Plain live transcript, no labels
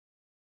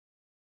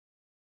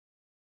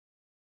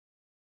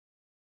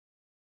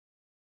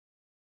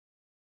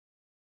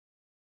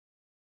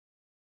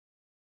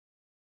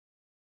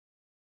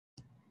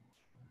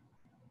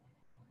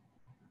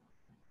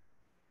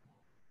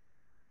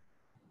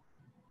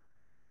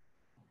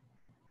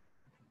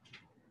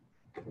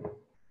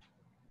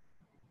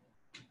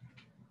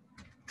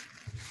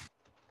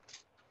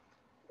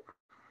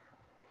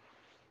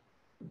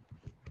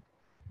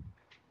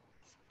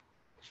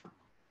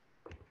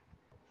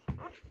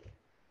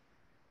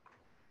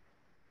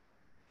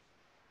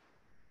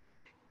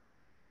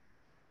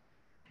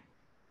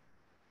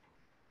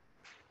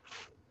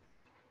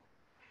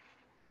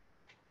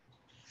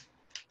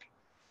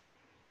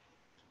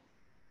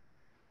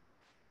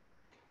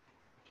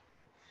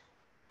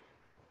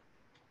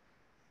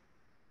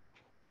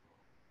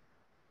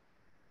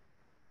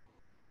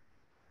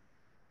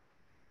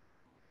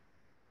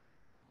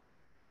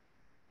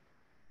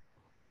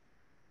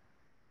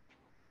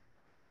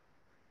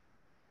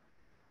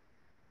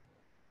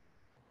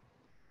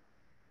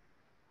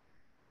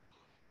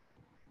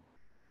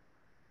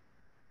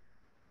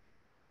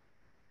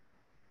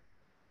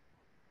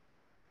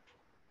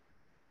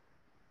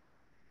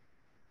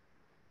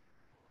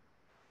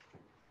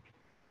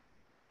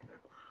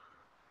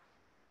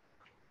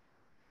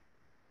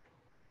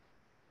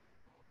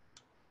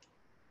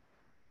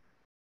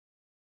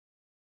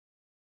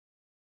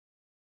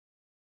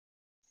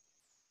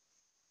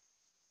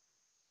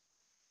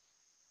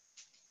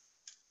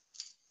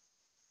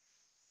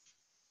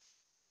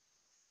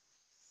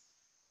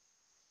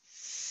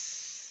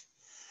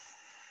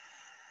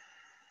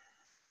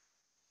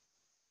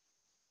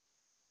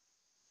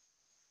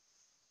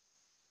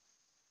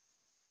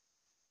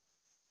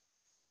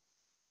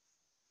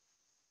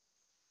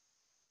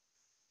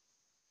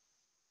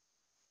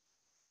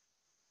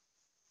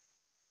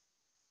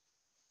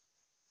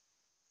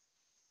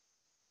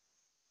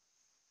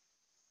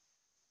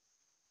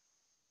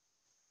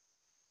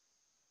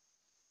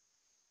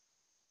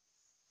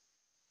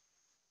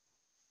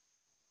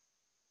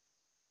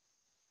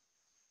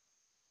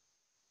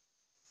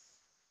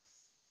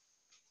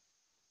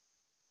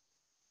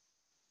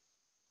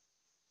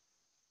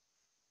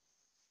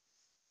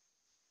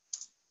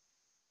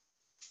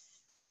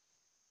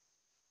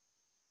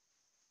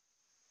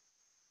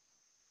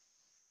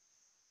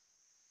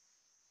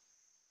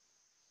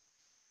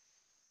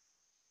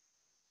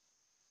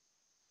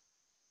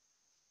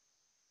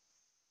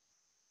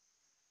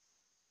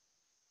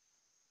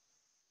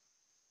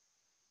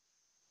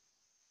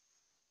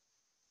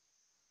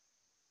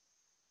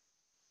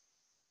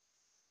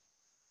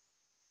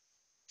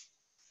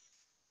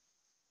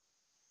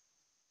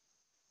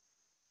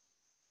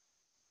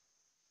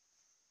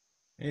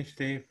Hey,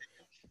 Steve.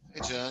 Hey,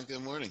 John.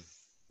 Good morning.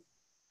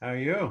 How are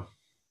you?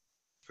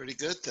 Pretty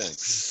good,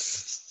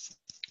 thanks.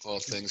 All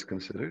things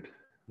considered.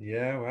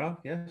 Yeah, well,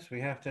 yes, we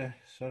have to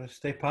sort of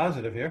stay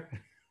positive here.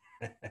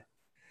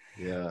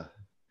 Yeah.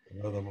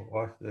 Well,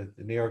 the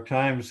New York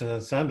Times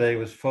Sunday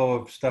was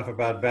full of stuff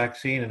about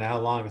vaccine and how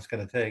long it's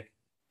going to take.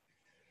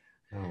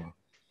 Oh,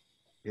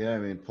 Yeah. I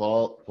mean,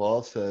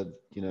 Paul said,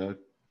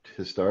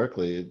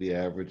 historically the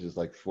average is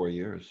like 4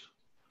 years.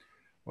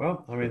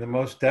 well, I mean, the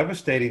most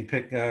devastating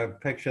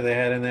picture they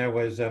had in there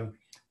was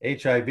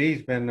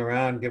HIV's been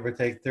around, give or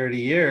take 30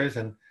 years,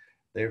 and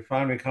they've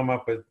finally come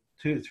up with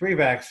three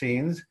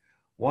vaccines.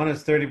 One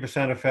is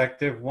 30%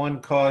 effective. One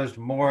caused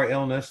more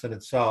illness than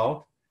it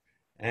solved.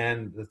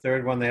 And the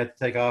third one they had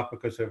to take off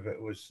because of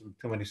it was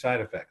too many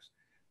side effects.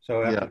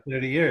 So after Yeah.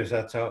 30 years,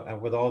 that's how,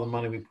 and with all the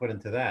money we put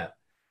into that,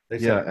 they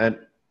Yeah. said,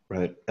 And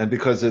right. And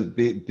because of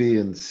B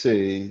and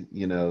C,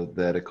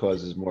 that it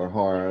causes more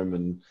harm.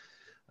 And,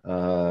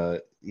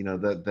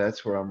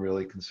 that's where I'm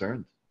really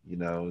concerned,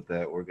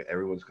 that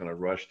everyone's going to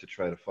rush to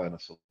try to find a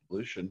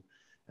solution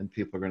and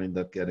people are going to end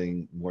up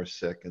getting more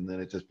sick. And then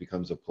it just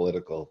becomes a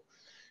political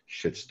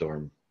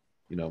shitstorm,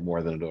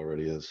 more than it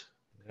already is.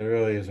 it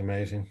really is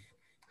amazing.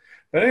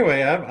 But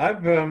anyway,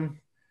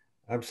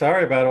 I'm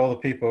sorry about all the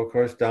people, of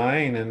course,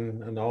 dying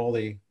and all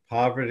the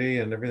poverty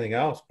and everything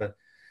else. But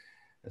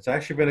it's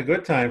actually been a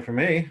good time for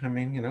me. I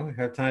mean, we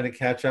have time to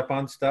catch up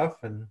on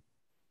stuff and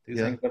do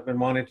Yeah. things I've been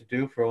wanting to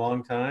do for a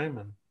long time.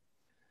 And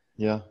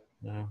Yeah.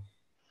 you know,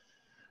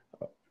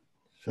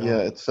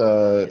 Yeah,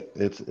 so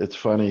it's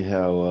funny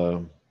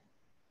how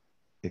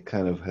it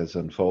kind of has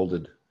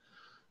unfolded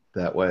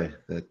that way,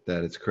 that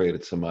it's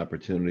created some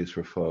opportunities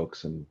for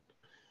folks. And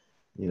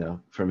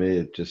for me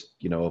it just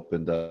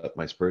opened up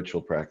my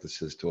spiritual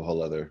practices to a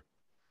whole other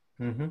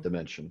mhm.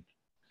 dimension.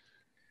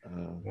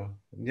 uh, Well,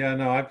 yeah,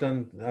 no, I've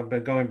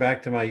been going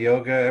back to my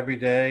yoga every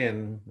day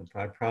and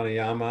my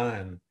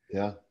pranayama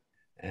yeah,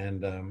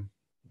 and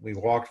we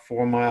walked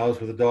 4 miles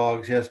with the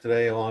dogs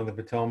yesterday along the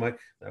Potomac.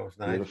 That was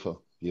nice.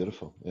 beautiful,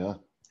 beautiful. Yeah,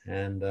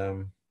 And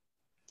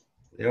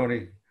the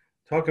only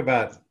talk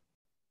about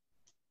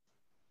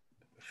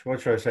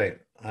what should I say?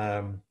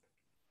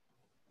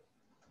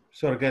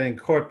 Sort of getting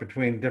caught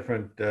between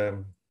different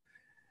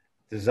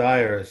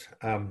desires.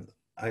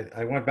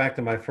 I went back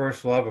to my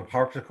first love of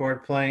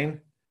harpsichord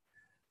playing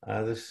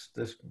this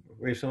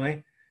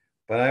recently,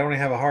 but I only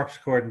have a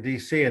harpsichord in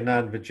D.C. and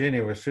not in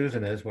Virginia, where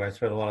Susan is, where I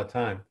spent a lot of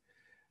time.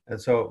 And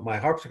so my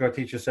harpsichord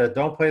teacher said,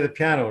 "Don't play the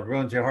piano; it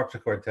ruins your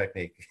harpsichord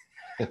technique."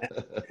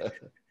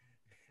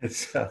 And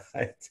so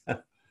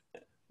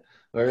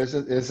or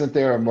isn't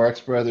there a Marx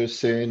Brothers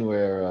scene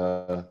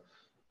where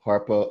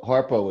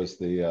Harpo was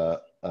the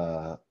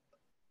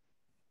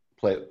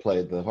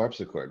played the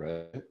harpsichord,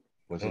 right? oh,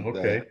 Wasn't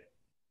okay.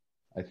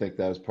 I think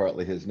that was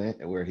partly his name,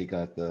 where he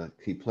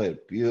played a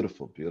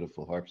beautiful,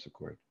 beautiful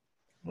harpsichord.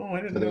 Oh,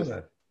 I So didn't know there's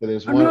that. so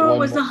there's Oh one no, it one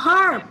was more. the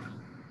harp.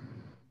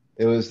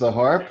 It was the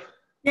harp.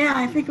 Yeah,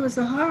 I think it was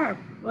the harp,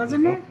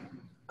 wasn't Oh, it?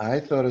 I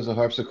thought it was a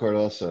harpsichord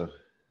also.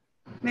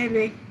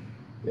 Maybe.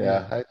 yeah.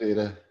 Yeah, hi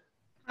Vita.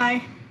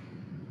 Hi.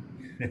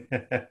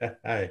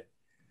 Hi.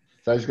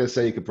 So I was gonna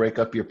say you could break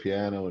up your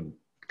piano and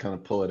kind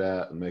of pull it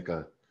out and make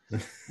a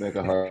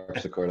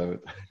harpsichord of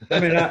I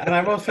mean, and it.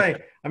 I will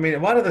say, I mean, a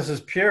lot of this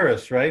is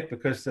purist, right?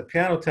 Because the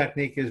piano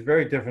technique is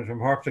very different from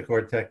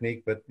harpsichord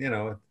technique. But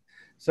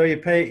so you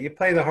play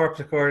the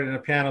harpsichord in a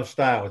piano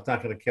style. It's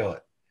not going to kill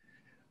it,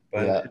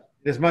 but Yeah, it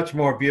is much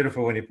more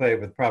beautiful when you play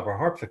it with proper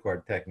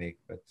harpsichord technique.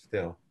 But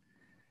still,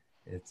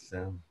 it's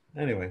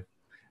anyway.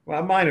 Well,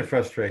 a minor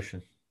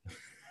frustration.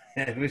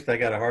 At least I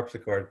got a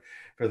harpsichord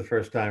for the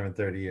first time in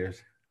 30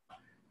 years.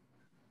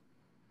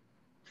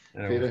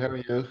 Anyway, Vita, how are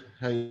you?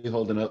 How are you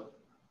holding up?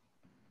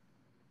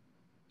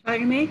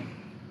 Talking to me?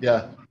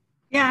 Yeah,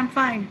 Yeah, I'm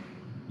fine.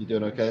 you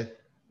doing okay?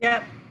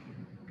 Yep.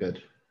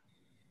 Good.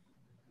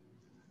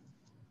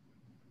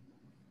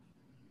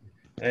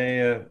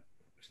 hey,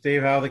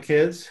 Steve, how are the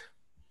kids?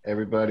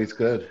 Everybody's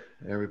good.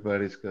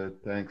 Everybody's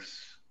good. Thanks.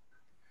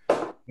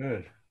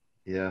 Good.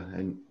 Yeah,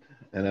 and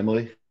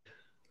Emily.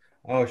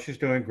 Oh, she's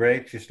doing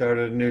great. She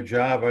started a new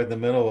job right in the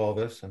middle of all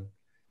this, and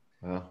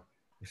Well,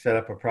 we set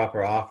up a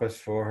proper office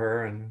for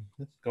her, and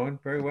it's going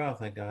very well,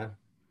 thank God.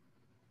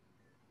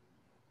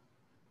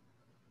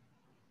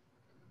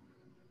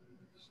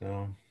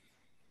 So,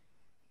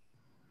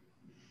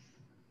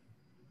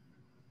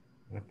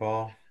 hi,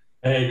 Paul.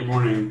 Hey, good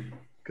morning.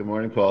 good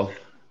morning, Paul.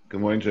 Good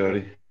morning,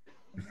 Jody.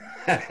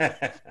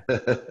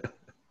 Glad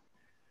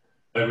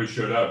we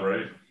showed up,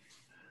 right?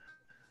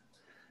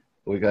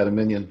 We got a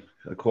minion,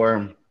 a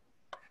quorum,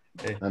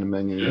 Hey, not a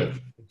minion yet.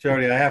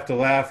 Jody, I have to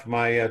laugh.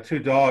 My two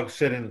dogs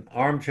sit in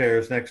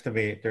armchairs next to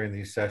me during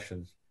these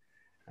sessions,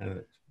 and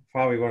it's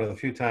probably one of the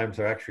few times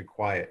they're actually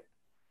quiet.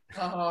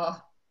 Oh,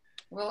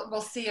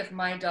 we'll see if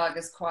my dog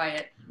is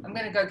quiet. I'm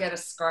gonna go get a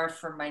scarf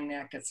for my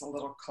neck. It's a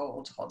little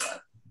cold. Hold on.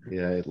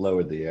 Yeah, it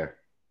lowered the air.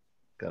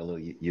 Got a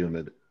little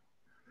humid.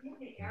 You have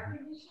the air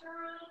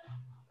conditioner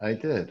I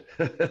did.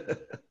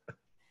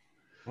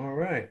 All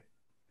right.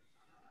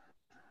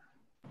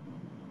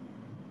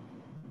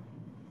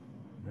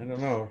 I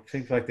don't know. It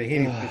seems like the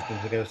heating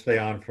systems are going to stay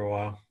on for a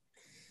while.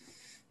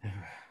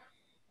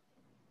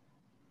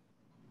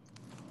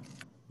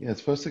 Yeah, it's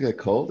supposed to get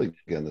cold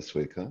again this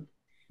week, huh? A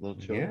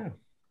little chill. Yeah.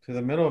 To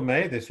the middle of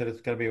May, they said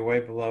it's going to be way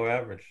below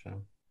average.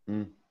 So.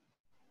 Mm.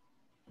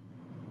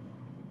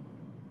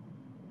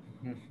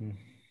 Mhm.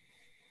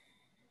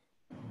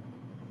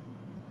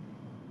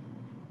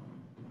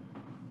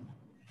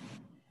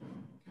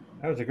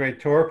 That was a great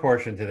tour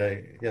portion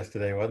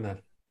yesterday, wasn't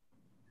it?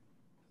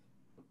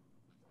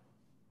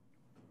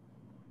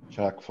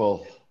 Chock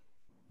full.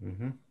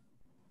 Mm-hmm.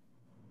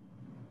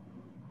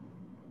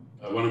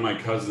 One of my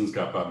cousins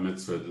got bat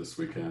mitzvah this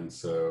weekend,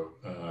 so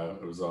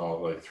it was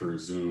all like through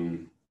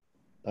Zoom.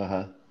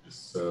 Uh-huh.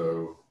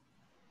 So,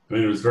 I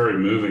mean, it was very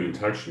moving and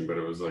touching, but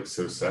it was like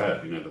so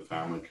sad, the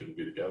family couldn't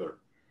be together.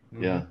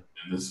 Mm-hmm. Yeah.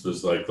 And this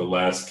was like the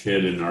last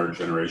kid in our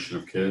generation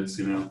of kids,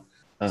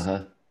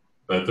 Uh-huh.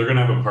 But they're going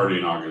to have a party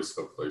in August,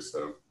 hopefully.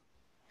 So,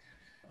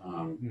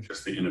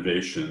 just the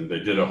innovation. They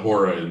did a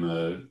hora in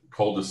the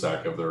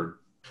cul-de-sac of their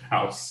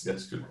house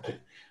yesterday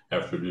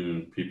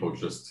afternoon. People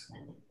just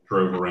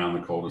drove around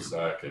the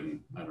cul-de-sac, and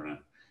I don't know,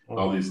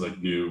 all these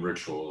like new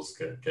rituals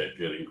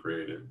getting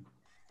created.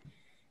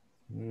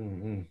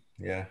 Mm-hmm.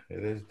 Yeah,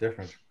 it is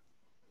different.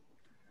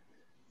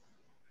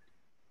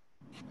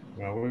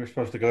 Well, we were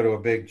supposed to go to a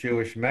big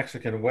Jewish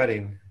Mexican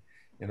wedding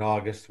in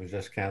August. It was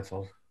just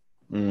canceled.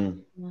 Mm.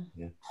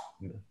 Yeah,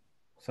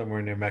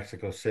 somewhere near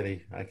Mexico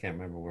City. I can't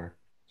remember where.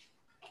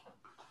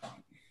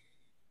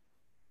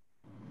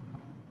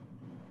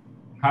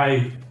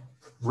 Hi,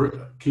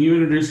 can you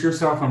introduce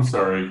yourself? I'm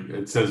sorry.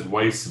 It says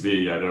Weiss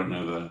V. I don't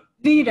know the.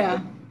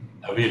 Vita.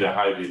 Vita.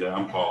 Hi, Vita.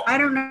 I'm Paul. I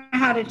don't know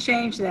how to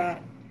change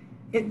that.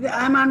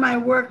 I'm on my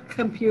work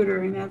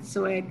computer, and that's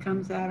the way it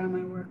comes out on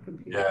my work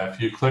computer. Yeah,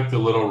 if you click the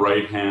little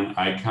right-hand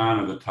icon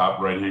at the top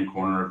right-hand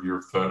corner of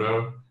your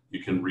photo,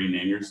 you can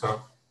rename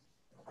yourself.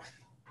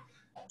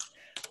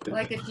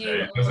 Like if you,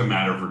 it doesn't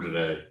matter for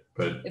today,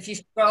 but if you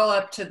scroll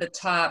up to the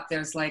top,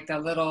 there's like a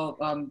little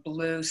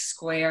blue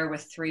square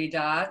with 3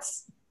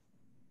 dots.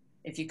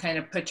 If you kind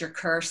of put your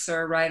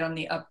cursor right on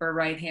the upper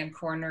right-hand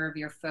corner of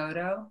your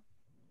photo.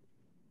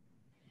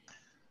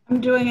 I'm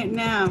doing it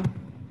now.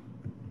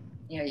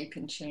 Yeah, you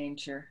can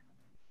change your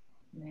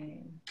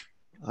name.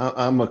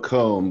 I'm a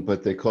comb,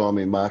 but they call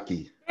me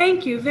Maki.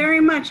 Thank you very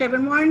much. I've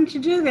been wanting to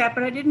do that,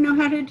 but I didn't know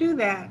how to do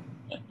that.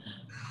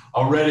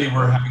 already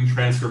we're having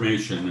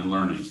transformation and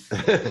learning.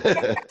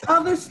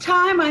 All this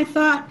time, I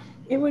thought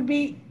it would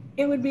be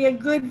a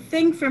good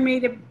thing for me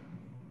to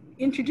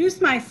introduce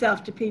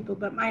myself to people,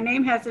 but my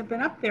name hasn't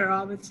been up there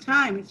all this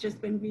time. It's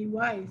just been V.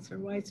 Weiss or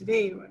Weiss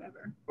V or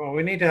whatever. Well,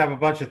 we need to have a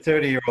bunch of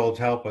 30-year-olds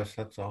help us.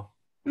 That's all.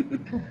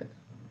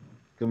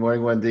 Good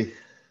morning, Wendy.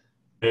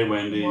 Hey,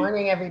 Wendy. Good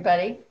morning,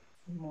 everybody.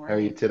 Good morning. How are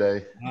you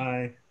today?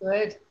 Hi.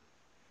 Good.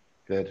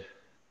 Good.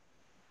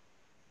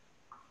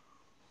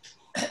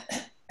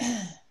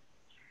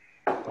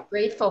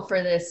 Grateful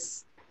for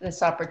this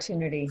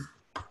opportunity.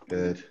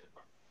 Good.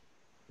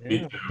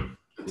 Me Yeah. too.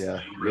 It's Yeah,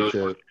 been me really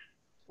too.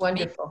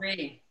 Wonderful. Me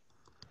three.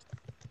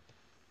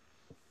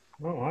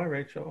 Oh, hi,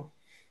 Rachel.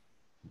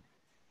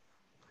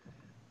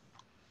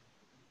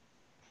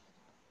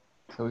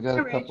 So we got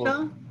Hi, a couple.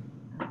 Rachel.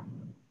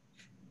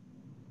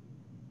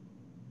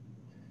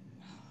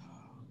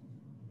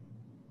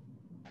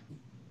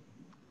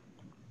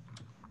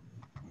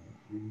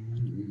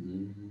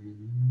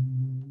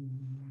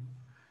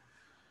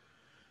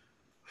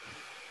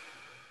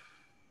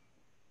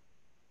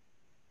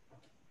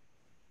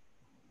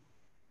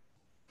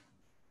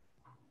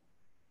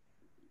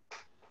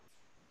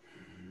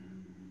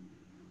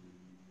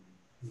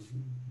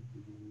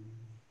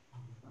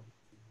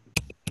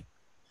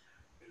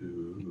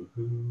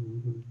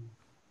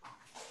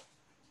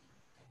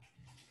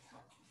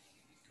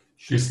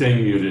 She's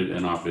staying muted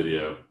and off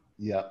video.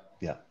 Yeah,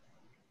 yeah.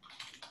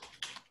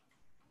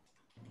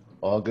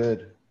 All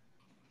good.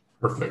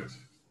 Perfect.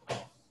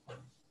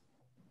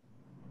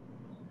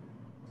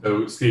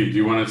 So, Steve, do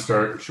you want to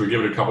start? Should we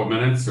give it a couple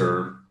minutes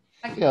or?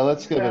 Yeah,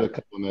 let's give it a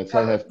couple of minutes.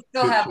 I have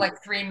Still two- have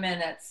like 3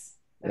 minutes.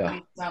 At Yeah.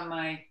 least on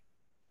my,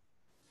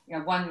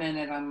 1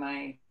 minute on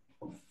my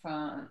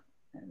phone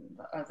and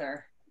the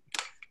other.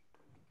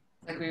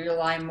 Like we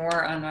rely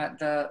more on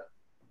the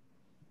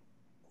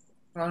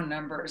phone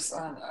numbers,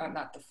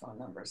 not the phone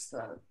numbers,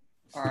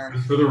 our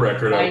For the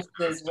record,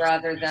 devices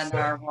rather than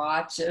our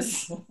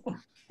watches.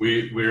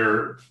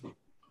 we're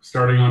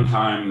starting on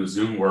time. The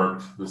Zoom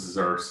worked. This is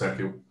our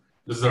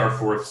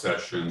fourth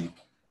session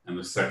and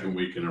the second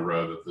week in a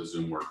row that the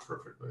Zoom worked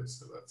perfectly.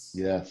 So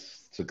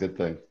Yes, it's a good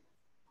thing.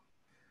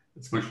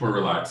 it's much more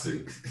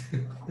relaxing.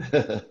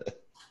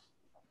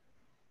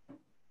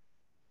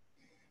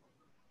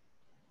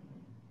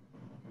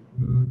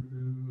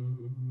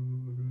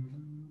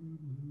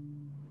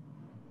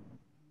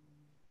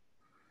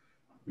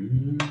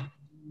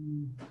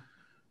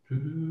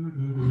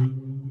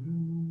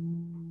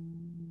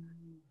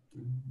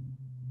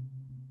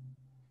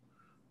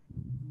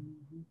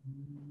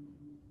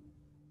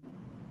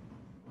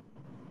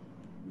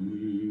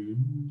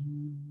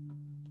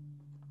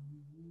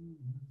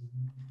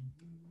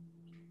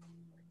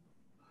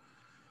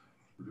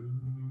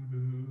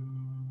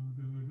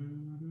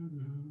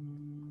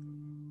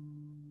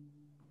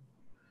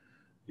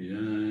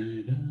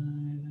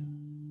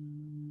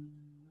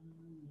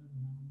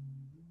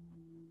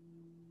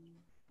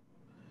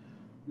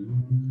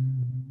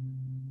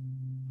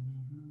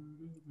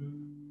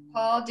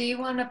 Paul, do you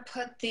want to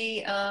put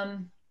the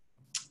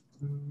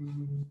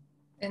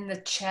in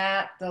the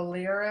chat the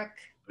lyric,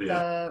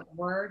 the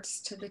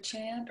words to the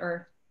chant,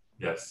 or?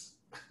 Yes.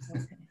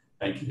 Okay.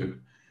 Thank you.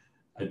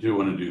 I do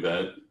want to do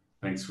that.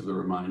 Thanks for the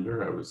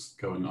reminder. I was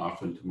going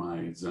off into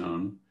my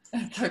zone.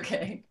 That's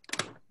okay.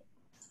 If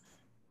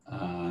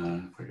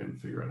I can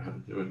figure out how to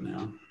do it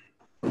now.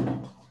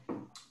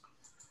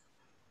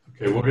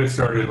 Okay, we'll get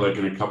started like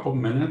in a couple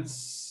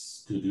minutes.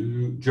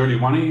 Jody,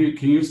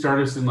 can you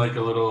start us in like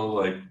a little,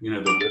 like, you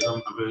know, the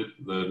rhythm of it,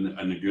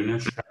 a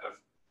Nagunish kind of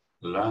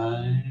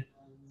line?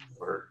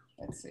 Or...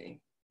 Let's see.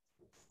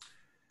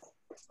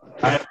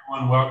 Hi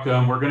everyone,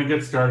 welcome. We're going to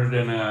get started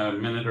in a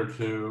minute or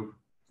two.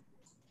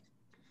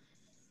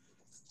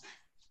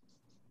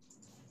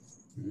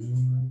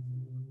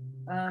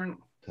 One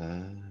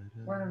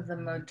of the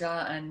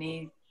Moda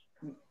Ani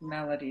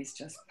melodies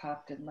just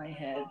popped in my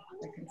head.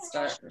 I can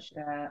start with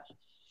that.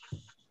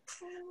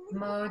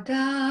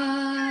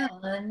 Moda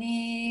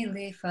Ani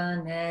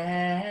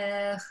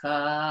lifanecha,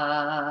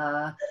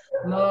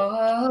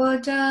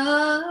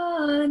 Moda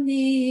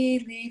Ani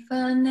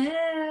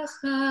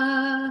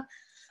lifanecha,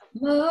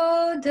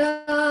 Moda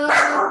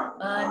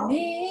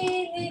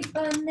Ani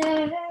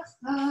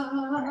lifanecha,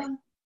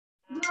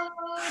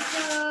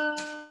 Moda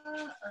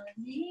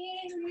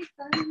Ani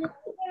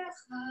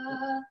lifanecha,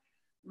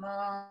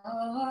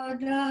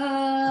 Moda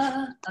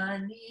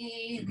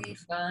Ani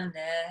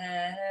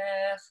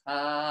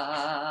lifanecha,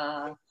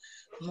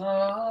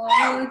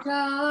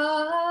 Moda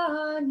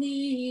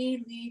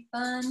Ani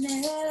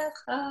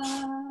lifanecha,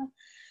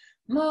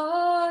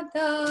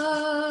 Moda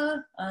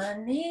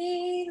Ani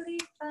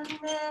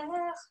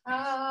lifanecha,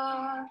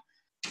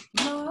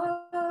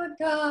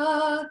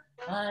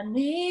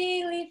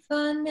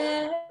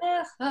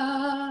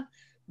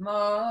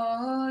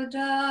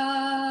 Moda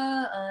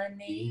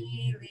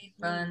Ani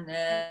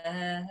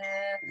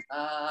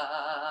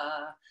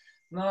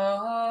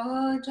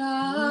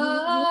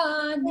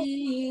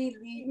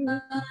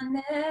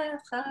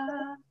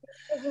lifanecha,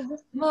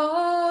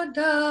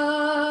 Moda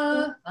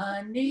Ani lifanecha, Moda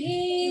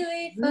Ani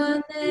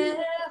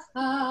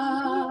lifanecha,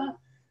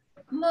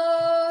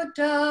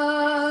 Moda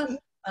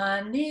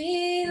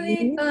Ani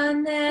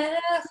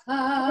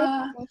lifanecha,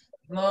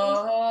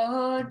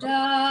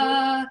 Moda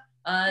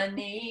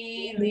Ani lifanecha, Moda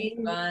Ani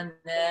lifanecha,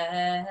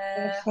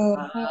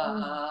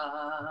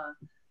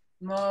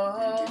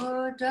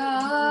 Moda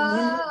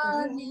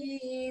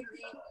Ani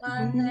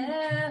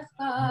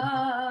lifanecha,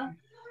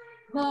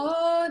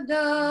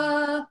 Moda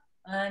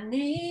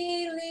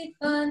Ani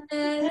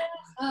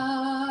lifanecha,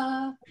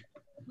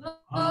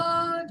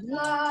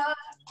 Moda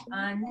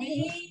Ani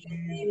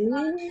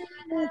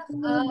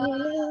lifanecha.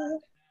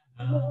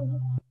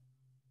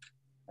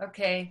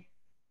 Okay.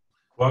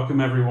 Welcome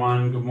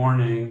everyone. Good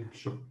morning.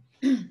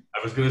 I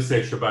was going to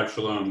say Shabbat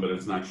Shalom, but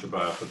it's not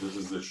Shabbat, but this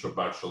is the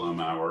Shabbat Shalom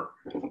hour.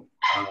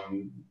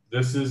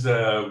 This is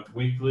a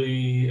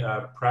weekly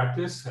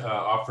practice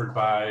offered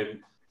by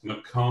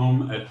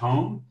Makom at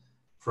Home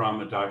from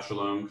a Dot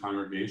Shalom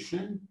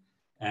congregation.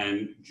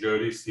 And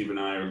Jody, Steve, and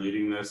I are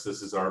leading this.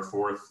 This is our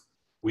 4th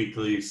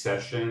weekly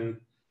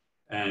session,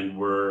 and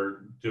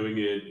we're doing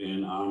it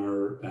in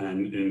honor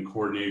and in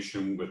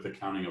coordination with the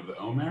counting of the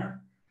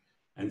Omer.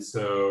 And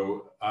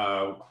so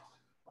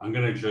I'm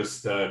going to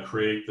just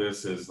create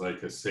this as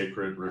like a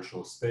sacred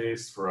ritual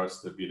space for us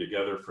to be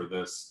together for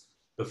this.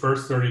 The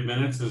first 30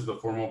 minutes is the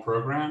formal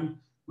program.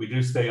 We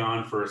do stay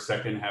on for a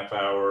second half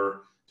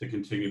hour to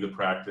continue the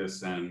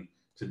practice and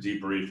to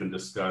debrief and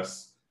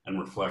discuss and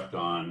reflect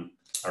on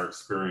our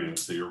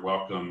experience. So you're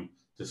welcome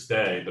to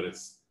stay, but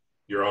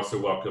you're also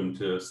welcome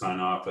to sign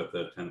off at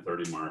the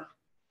 10:30 mark,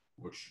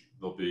 which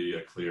there'll be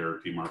a clear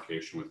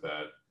demarcation with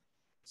that.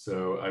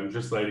 So I'm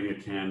just lighting a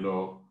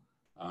candle.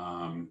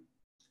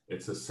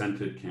 It's a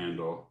scented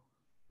candle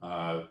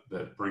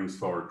that brings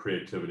forward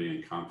creativity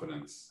and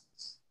confidence.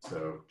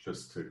 So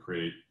just to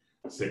create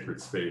sacred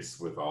space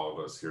with all of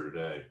us here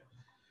today.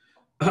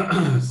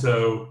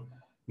 So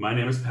my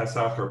name is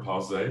Pesach or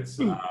Paul Zeitz,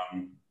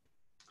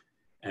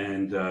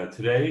 and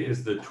today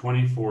is the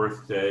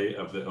 24th day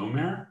of the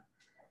Omer,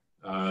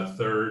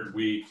 3rd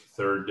week,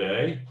 3rd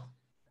day,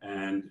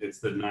 and it's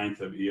the 9th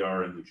of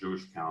ER in the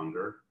Jewish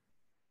calendar.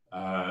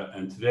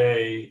 And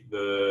today,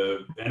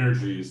 the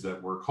energies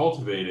that we're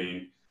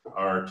cultivating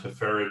are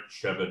Tiferet,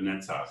 Shebed,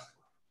 Netzach.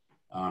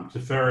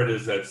 Tiferet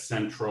is that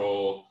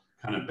central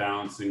kind of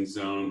balancing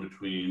zone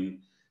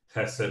between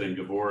Chesed and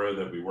Gevurah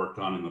that we worked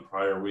on in the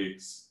prior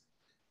weeks.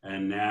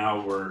 And now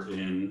we're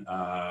in,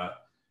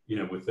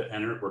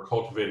 we're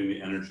cultivating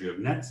the energy of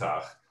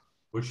Netzach,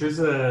 which is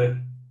a,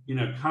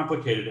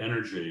 complicated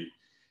energy.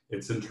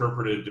 It's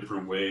interpreted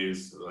different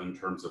ways in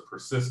terms of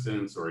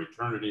persistence or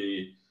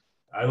eternity.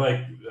 I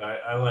like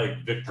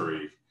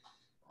victory.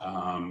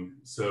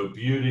 So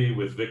beauty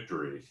with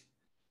victory.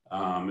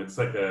 It's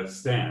like a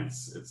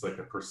stance. It's like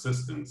a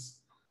persistence.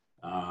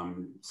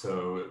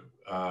 So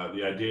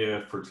the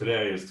idea for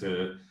today is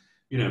to,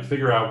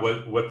 figure out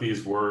what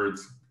these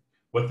words,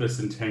 what this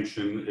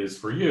intention is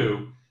for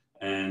you.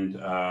 And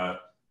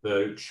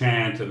the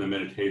chant and the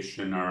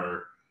meditation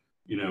are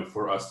you know,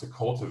 for us to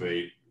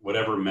cultivate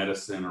whatever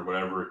medicine or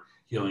whatever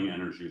healing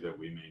energy that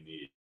we may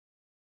need.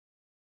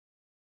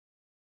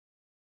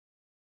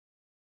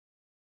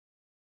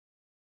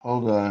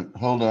 Hold on,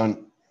 hold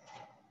on.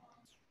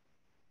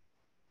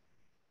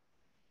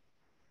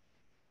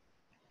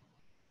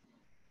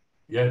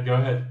 Yeah, go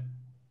ahead.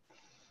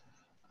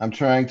 I'm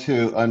trying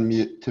to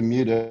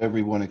mute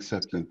everyone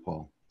except you,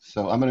 Paul.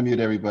 So I'm going to mute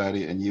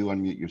everybody and you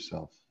unmute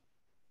yourself.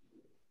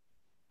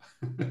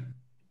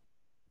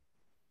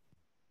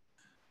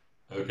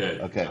 Okay.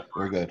 Okay,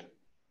 we're good.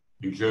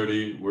 And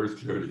Jody, where's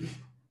Jody?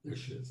 There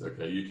she is.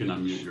 Okay, you can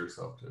unmute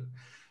yourself too.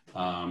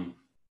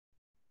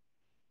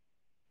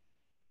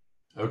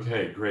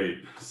 Okay,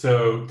 great.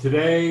 So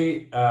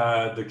today,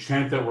 the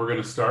chant that we're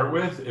going to start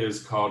with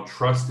is called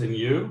Trust in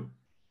You.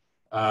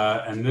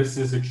 And this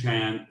is a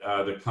chant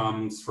that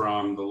comes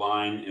from the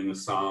line in the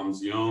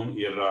Psalms, Yom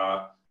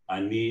Ira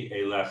Ani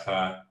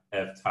Elecha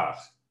Evtach,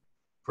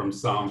 from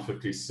Psalm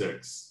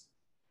 56.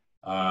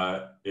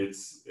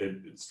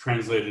 It's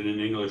translated in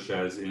English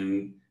as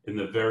in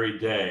the very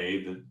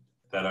day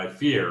that I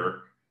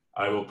fear,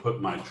 I will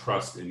put my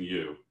trust in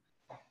you.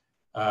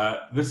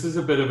 This is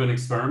a bit of an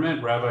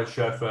experiment. Rabbi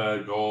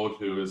Shefa Gold,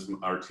 who is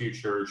our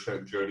teacher,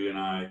 Chef Jody and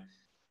I,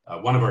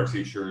 one of our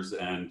teachers,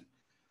 and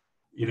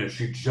you know,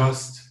 she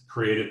just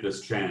created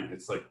this chant.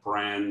 It's like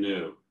brand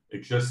new.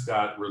 It just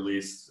got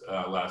released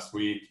last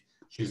week.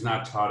 She's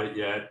not taught it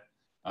yet.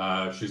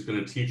 She's going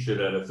to teach it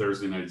at a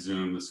Thursday night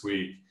Zoom this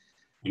week.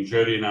 And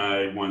Jody and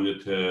I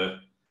wanted to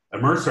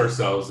immerse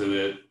ourselves in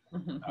it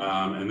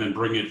and then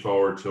bring it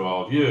forward to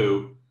all of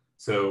you.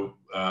 So,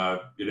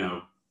 you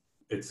know,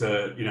 it's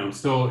I'm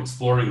still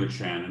exploring the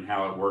chant and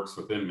how it works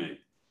within me.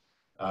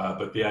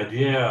 But the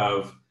idea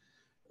of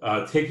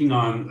taking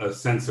on a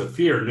sense of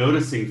fear,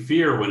 noticing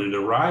fear when it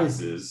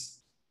arises,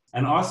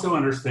 and also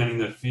understanding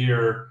that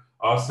fear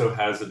also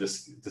has a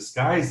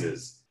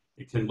disguises.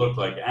 It can look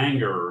like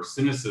anger or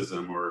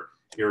cynicism or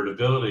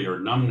irritability or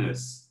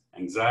numbness,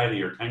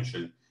 anxiety or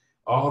tension,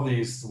 all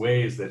these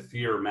ways that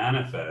fear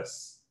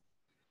manifests.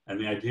 And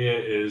the idea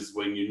is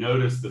when you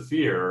notice the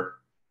fear,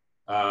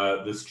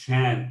 this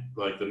chant,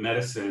 like the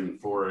medicine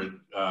for it,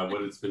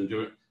 what it's been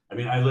doing. I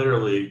mean, I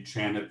literally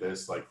chanted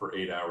this like for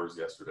 8 hours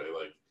yesterday,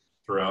 like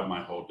throughout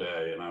my whole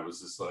day. And I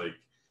was just like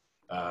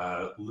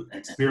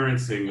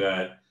experiencing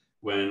that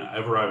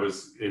whenever I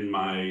was in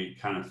my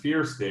kind of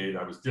fear state,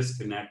 I was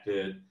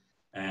disconnected.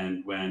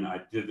 And when I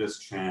did this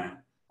chant,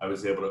 I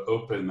was able to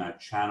open that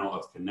channel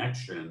of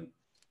connection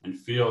and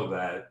feel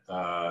that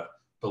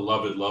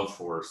beloved love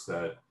force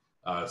that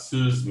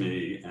soothes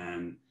me.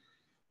 And,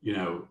 you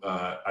know,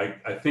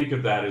 I think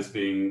of that as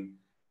being,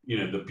 you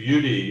know, the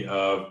beauty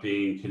of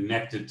being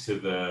connected to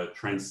the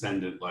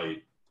transcendent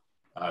light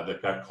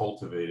that got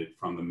cultivated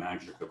from the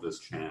magic of this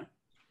chant.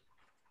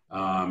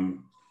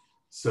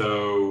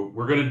 So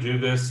we're going to do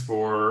this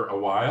for a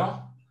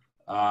while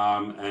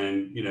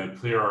and, you know,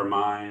 clear our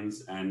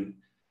minds. And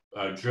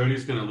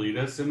Jody's going to lead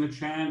us in the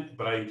chant,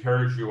 but I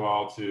encourage you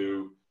all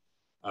to,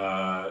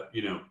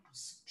 you know,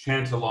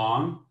 chant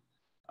along.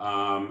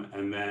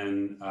 And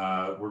then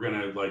we're going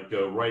to like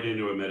go right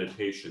into a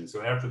meditation.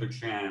 So after the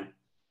chant,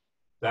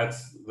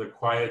 that's the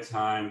quiet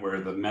time where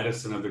the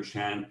medicine of the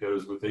chant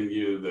goes within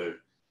you. The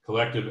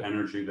collective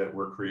energy that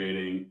we're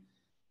creating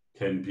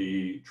can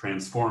be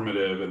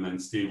transformative. And then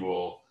Steve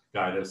will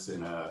guide us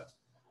in a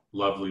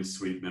lovely,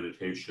 sweet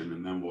meditation.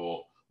 And then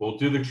we'll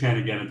do the chant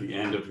again at the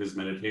end of his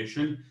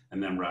meditation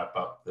and then wrap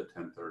up the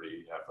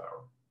 10:30 half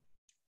hour.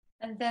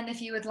 And then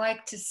if you would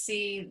like to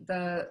see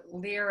the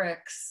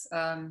lyrics,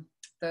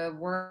 the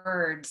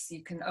words,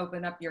 you can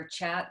open up your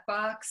chat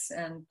box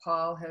and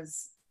Paul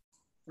has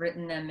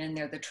written them in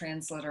there, the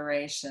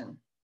transliteration.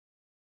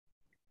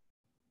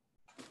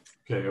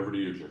 Okay, over to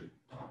you, Jody.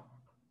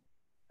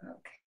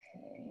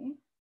 Okay.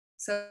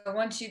 So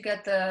once you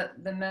get the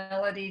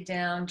melody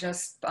down,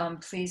 just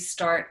please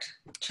start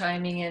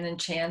chiming in and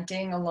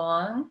chanting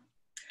along.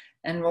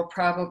 And we'll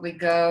probably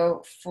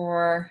go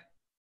for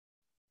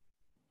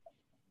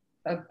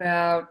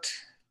about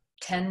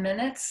 10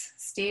 minutes.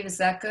 Steve, is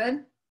that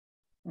good?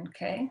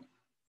 Okay.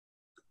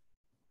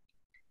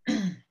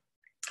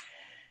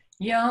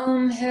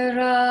 Yom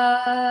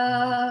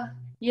Hera,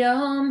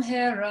 Yom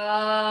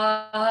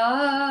Hera,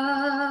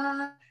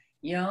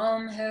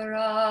 Yom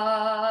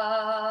Hera,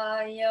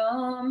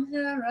 Yom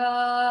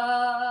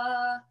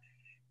Hera,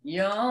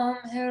 Yom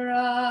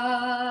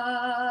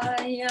Hera,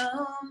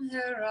 Yom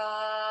Hera,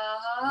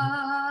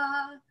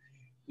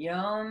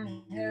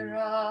 Yom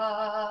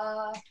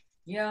Hera,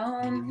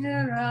 Yom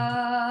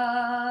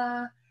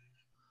Hera,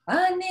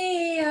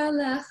 Ani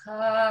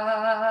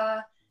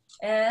Alecha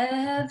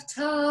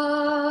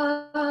Evtach,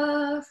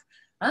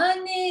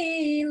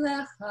 Ani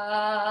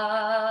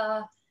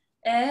Lecha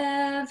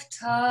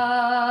Evtach,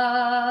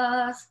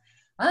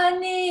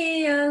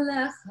 Ani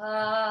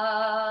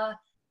Alecha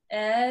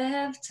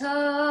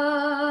Evtach,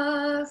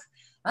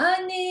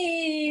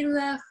 Ani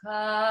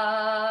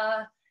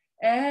Lecha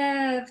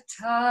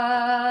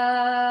Evtach,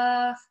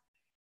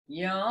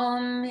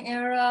 Yom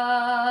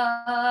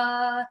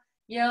Ira,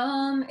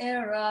 Yom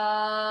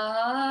Ira,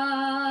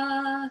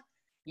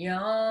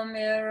 Yom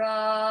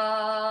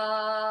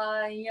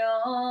Ira,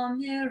 Yom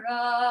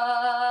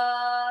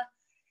Ira,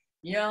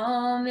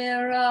 Yom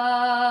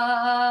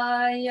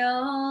Ira,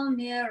 Yom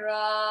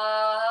Ira,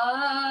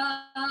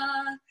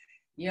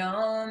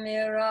 Yom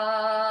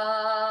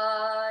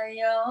Ira,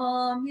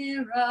 Yom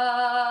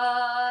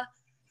Ira,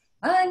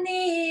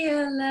 Ani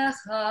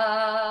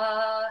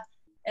Elecha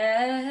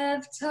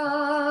Eftach,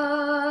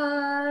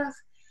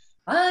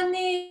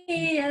 Ani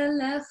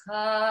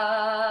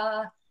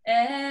Elecha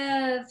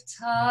Eftach,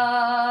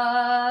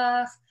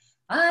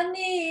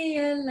 Ani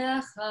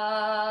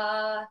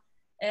Elecha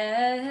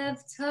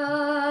Eftach,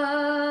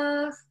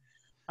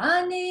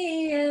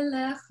 Ani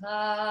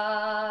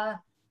Elecha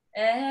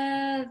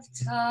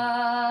Eftach,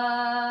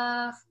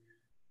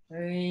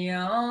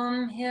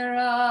 Yom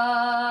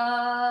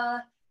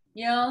Hira,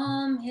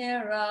 Yom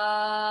Hira,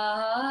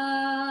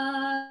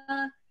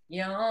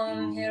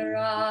 Yom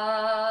Hira,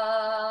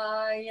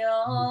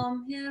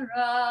 Yom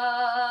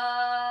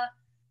Hira,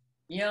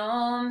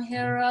 Yom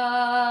Hira,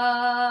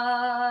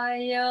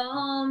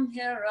 Yom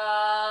Hira,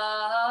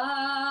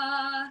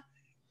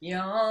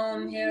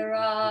 Yom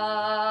Hira,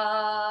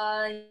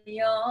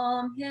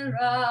 Yom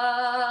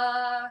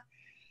Hira,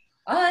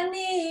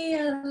 Ani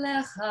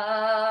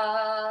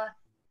Elecha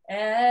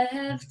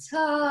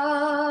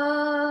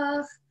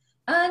Eftach,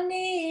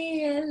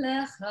 Ani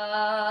Elecha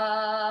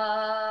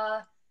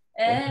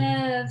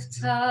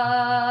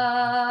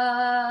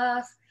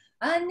Eftach,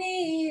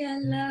 Ani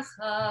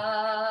Elecha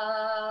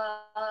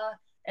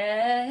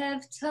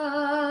Eftach,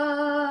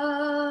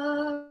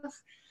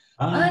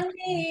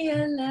 Ani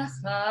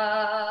Elecha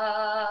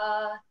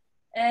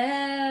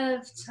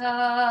Eftach,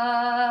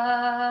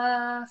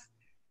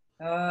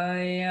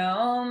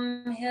 Yom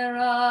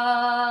Hira,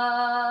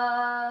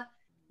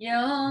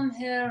 Yom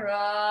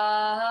Hira,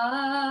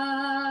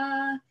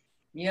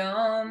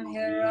 Yom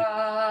Hira,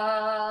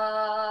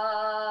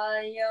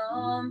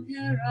 Yom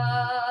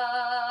Hira,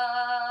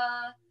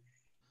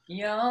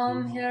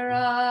 Yom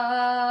Hira,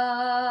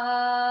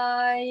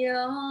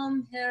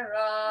 Yom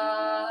Hira,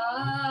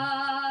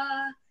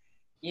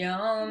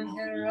 Yom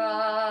Hira,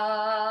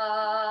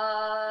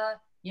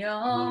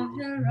 Yom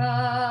Hira,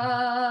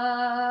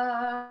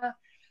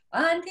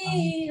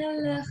 Ani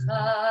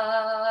Elecha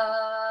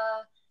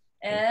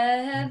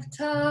Eftach,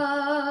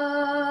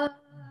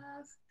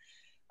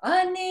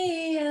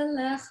 Ani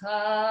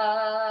Elecha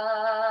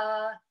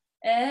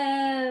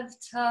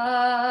Eftach,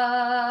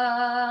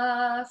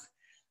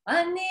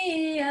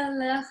 Ani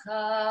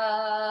Elecha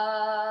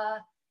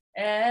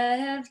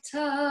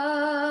Eftach,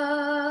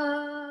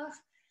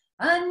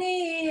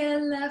 Ani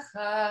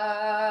Elecha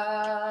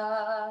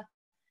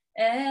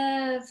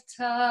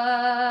Eftach,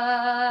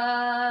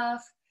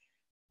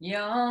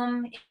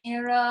 Yom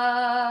Ira,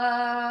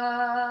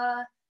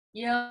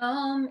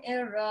 Yom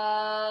Ira,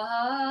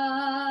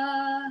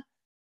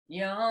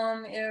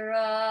 Yom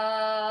Ira,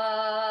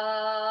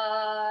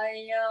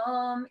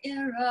 Yom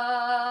Ira,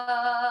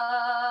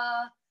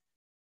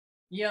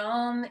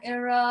 Yom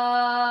Ira,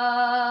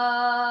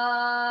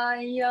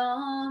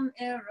 Yom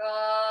Ira,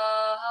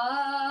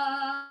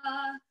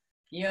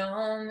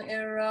 Yom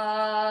Ira,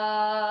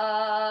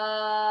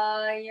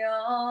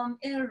 Yom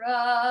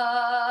Ira,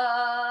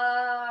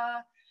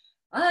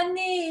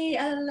 Ani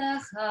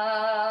Elecha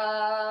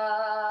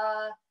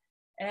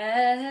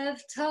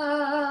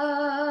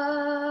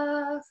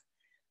Eftach,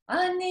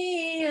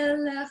 Ani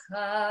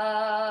Elecha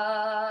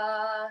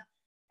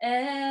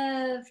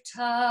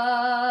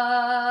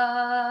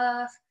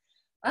Eftach,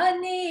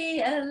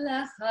 Ani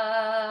Elecha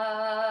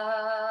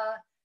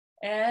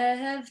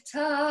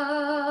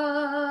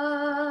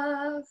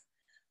Eftach,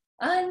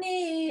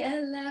 Ani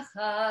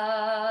Elecha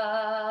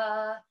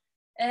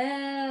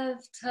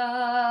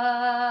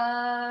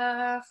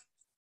Eftach,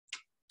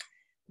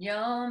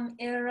 Yom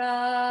Ira,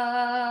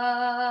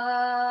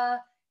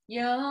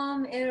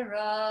 Yom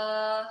Ira,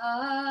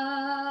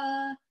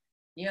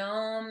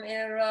 Yom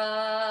Ira,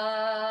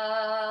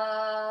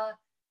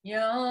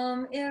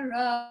 Yom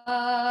Ira,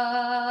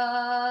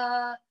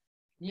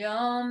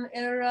 Yom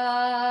Ira,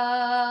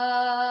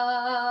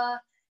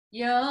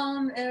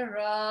 Yom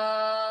Ira,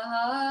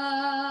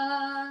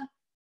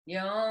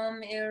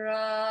 Yom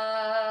Ira,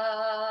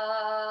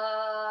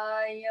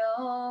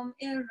 Yom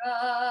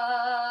Ira,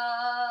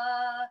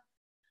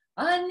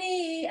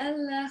 Ani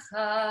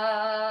Elecha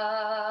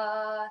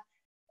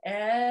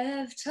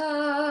Eftach,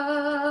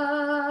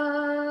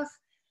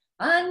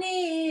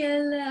 Ani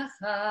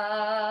Elecha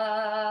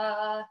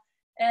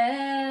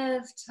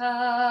Eftach,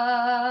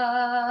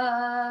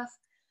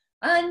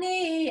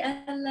 Ani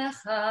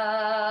Elecha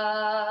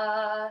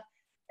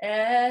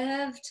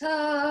Eftach,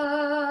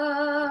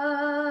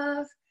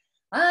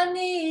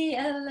 Ani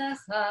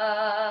Elecha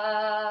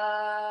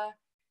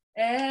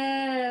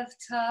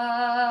Eftach,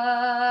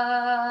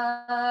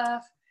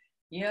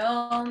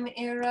 Yom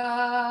Ira,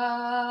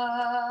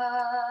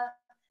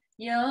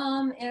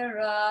 Yom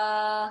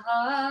Ira,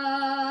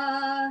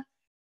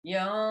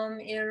 Yom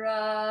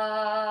Ira,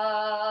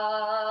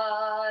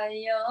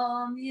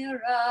 Yom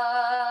Ira,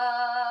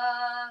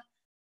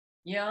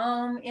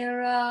 Yom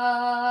Ira,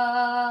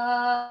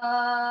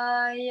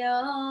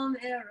 Yom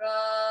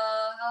Ira,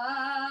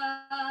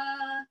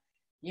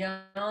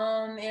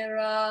 Yom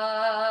Ira,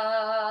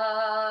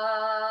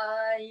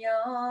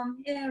 Yom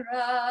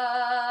Ira,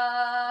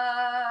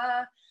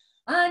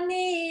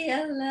 Ani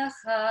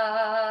Elecha,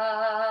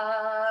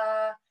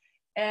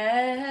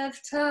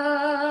 Eftach,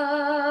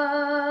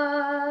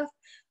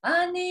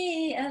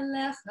 Ani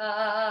Elecha,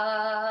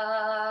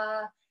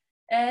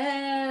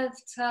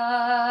 Eftach,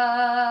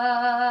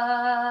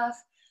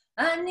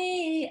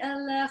 Ani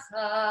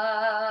Elecha,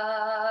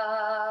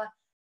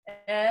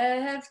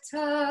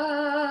 Eftach,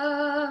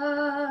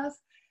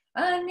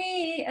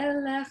 Ani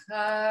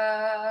Elecha,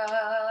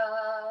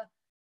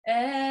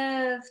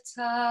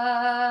 Eftach,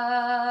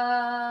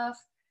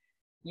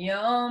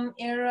 Yom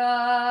Ira,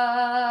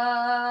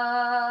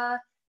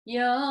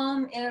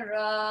 Yom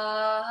Ira,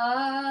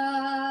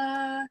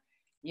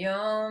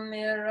 Yom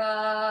Ira,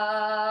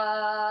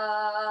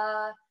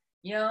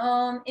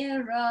 Yom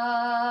Ira,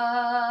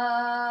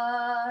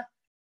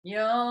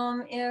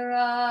 Yom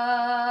Ira,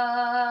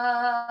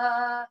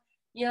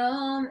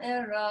 Yom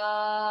Ira,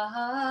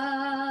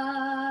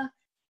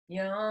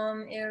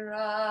 Yom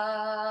Ira,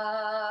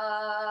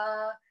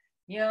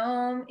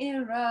 Yom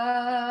Ira,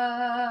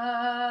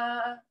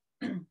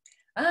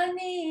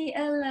 Ani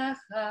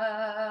Elecha,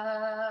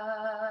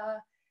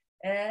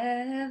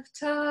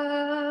 Eftach,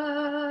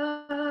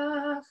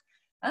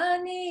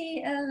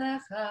 Ani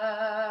Elecha,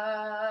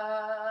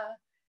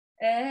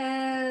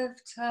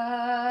 Eftach,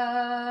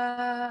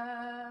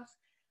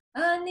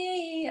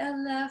 Ani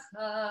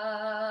Elecha,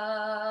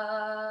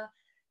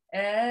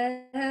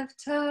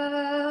 Eftach,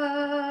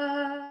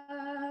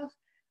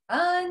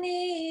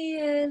 Ani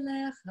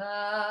Elecha,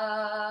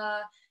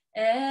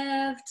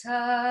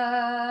 Eftach,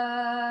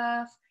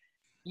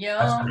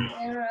 Yom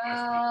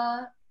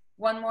Hira.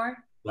 One more.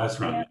 Last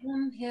round.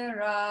 Yom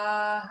Hira,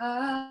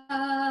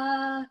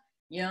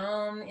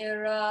 Yom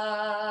Ira,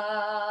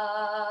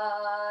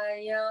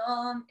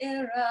 Yom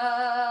Ira,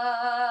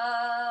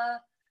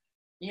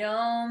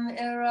 Yom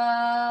Ira,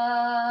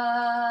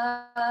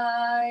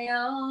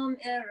 Yom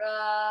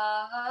Ira,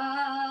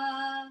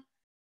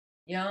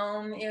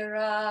 Yom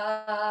Ira,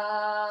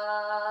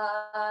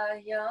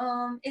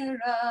 Yom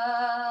Ira,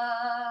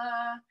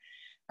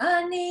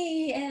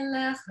 Ani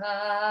Elecha,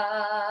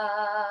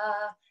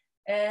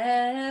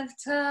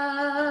 Eftach,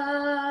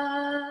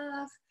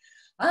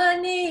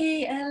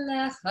 Ani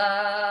Elecha,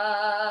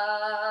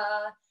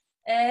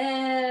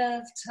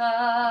 Eftach,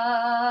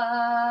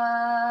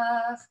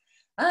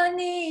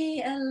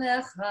 Ani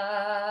Elecha,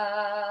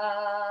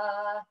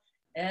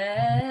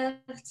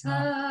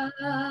 Eftach,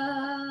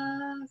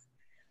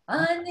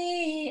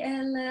 Ani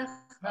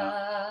Elecha,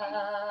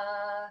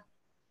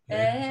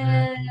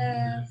 Eftach.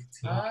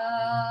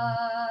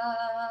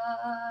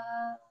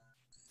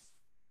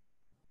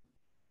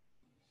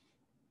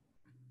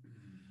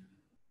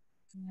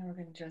 Now we're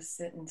going to just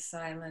sit in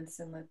silence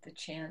and let the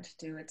chant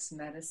do its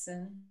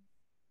medicine.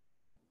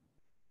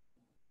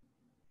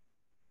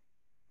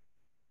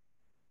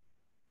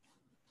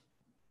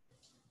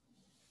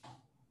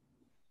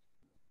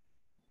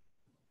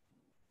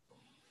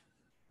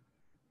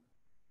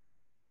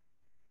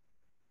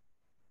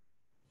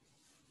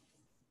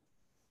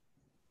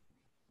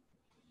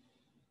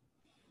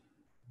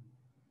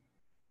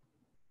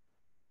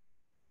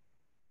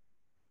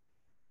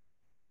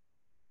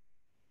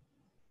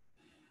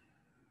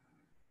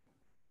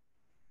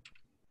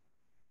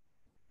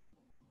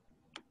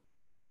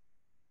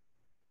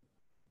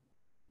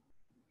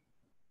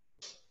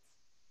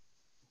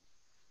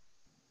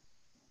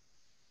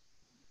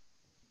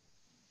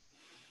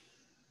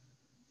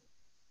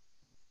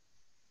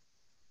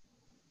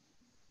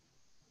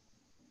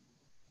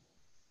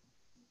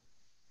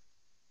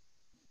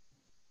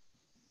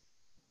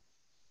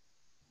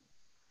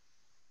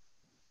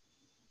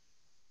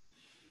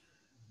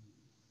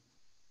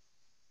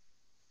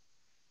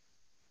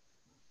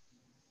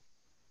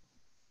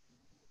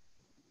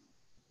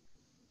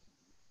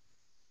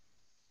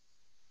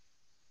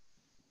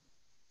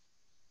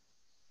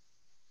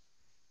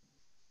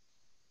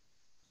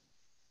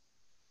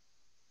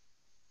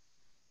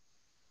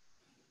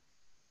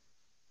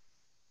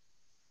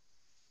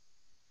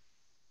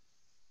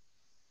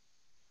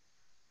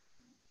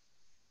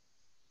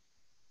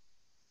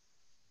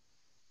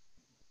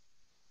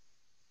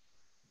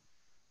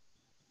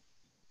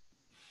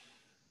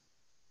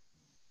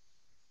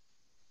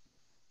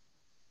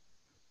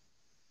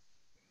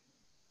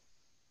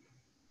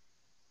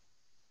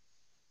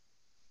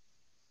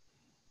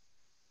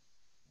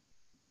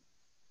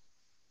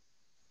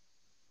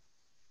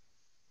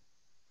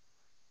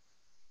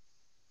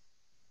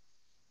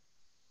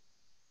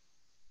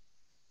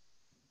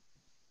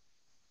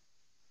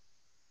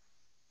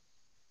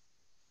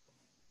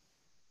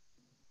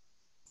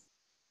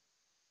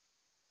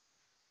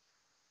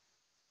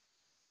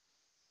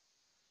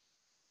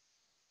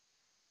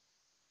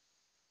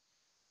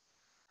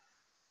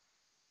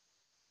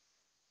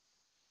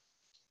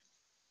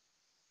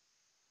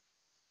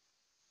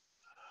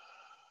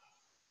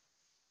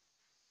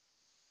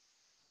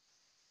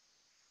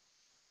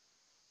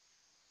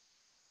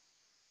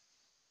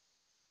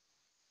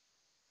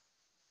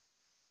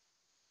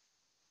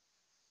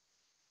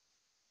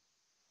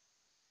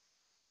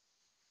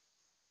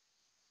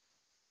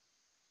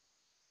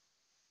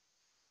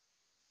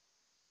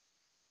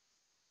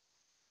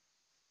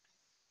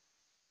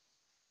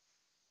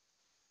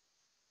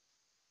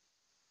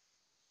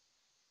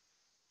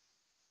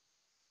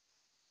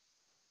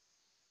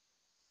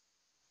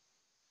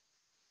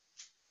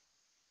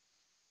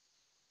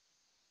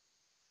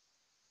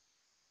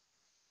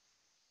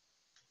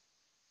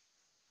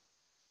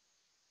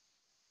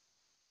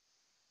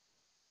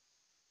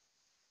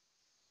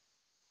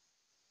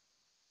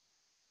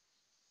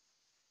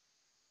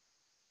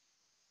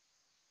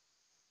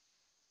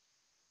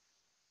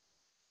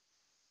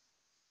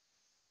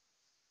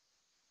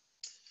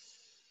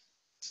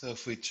 So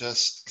if we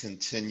just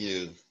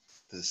continue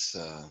this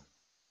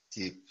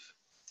deep,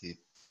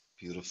 deep,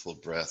 beautiful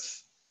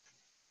breath,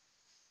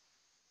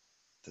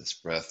 this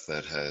breath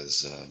that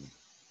has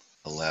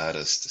allowed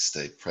us to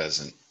stay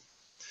present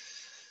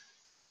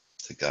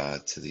to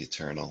God, to the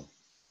eternal,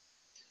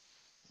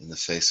 in the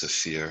face of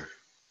fear.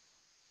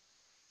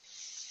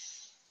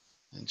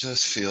 And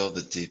just feel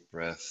the deep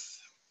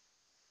breath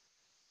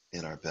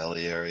in our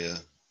belly area.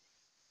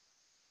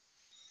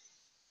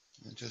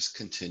 And just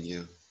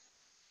continue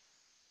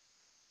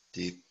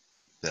deep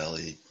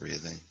belly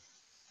breathing.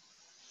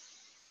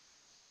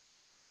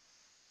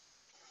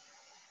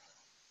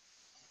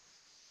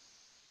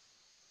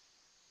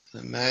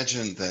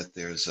 Imagine that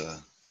there's a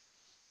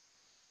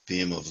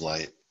beam of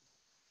light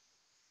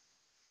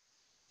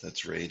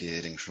that's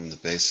radiating from the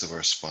base of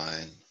our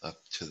spine up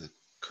to the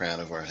crown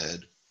of our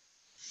head.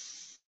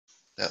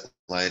 That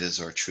light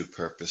is our true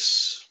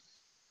purpose.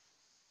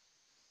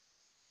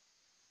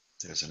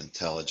 There's an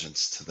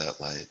intelligence to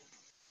that light.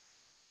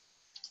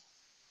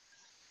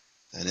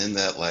 And in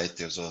that light,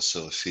 there's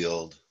also a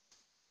field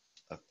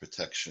of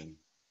protection,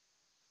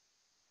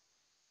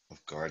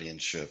 of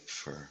guardianship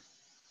for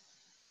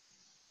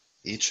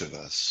each of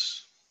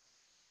us.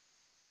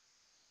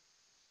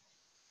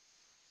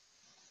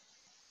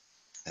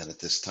 And at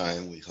this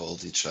time, we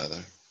hold each other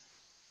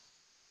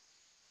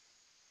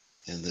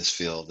in this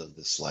field of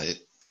this light.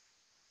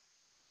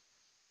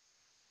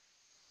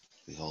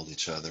 We hold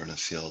each other in a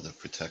field of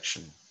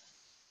protection,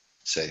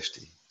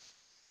 safety.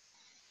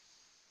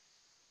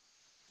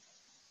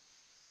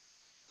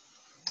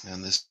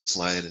 And this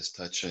light is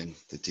touching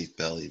the deep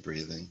belly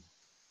breathing.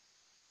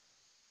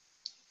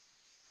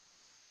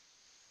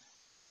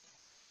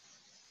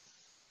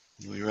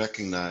 We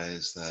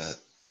recognize that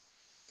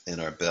in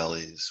our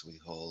bellies we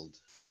hold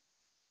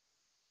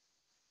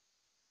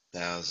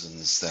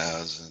thousands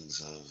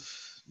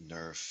of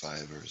nerve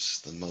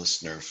fibers, the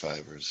most nerve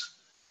fibers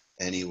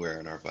anywhere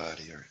in our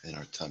body or in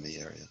our tummy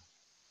area.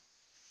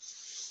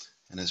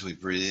 And as we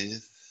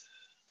breathe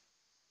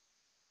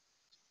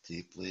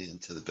deeply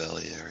into the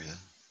belly area,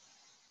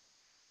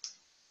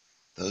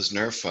 those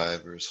nerve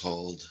fibers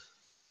hold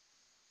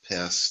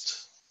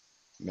past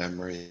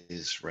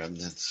memories,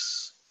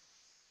 remnants,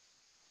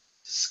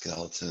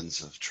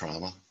 skeletons of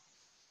trauma.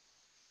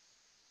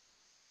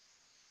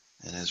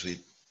 And as we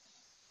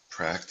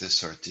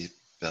practice our deep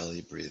belly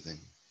breathing,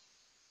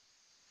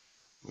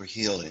 we're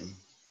healing.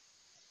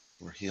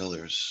 We're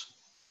healers,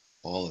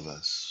 all of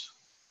us.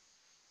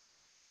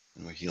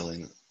 And we're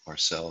healing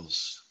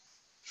ourselves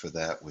for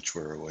that which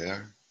we're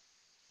aware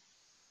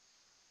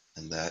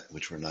and that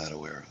which we're not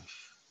aware of.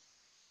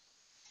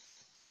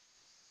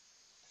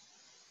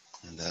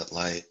 And that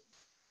light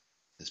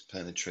is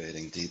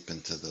penetrating deep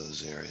into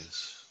those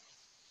areas.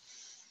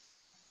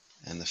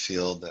 And the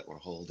field that we're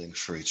holding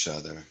for each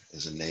other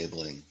is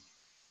enabling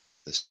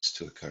this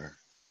to occur.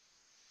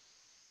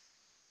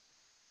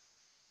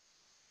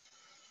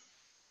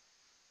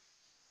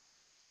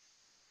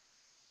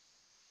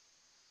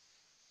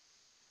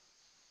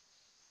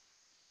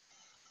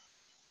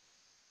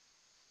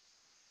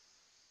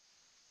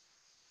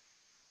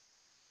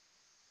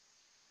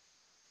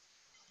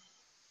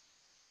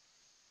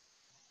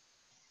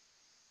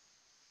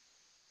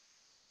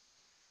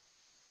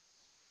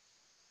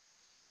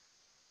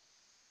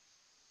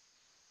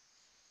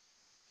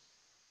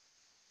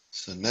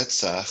 So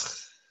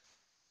Netzach,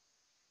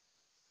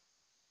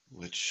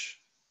 which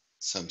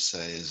some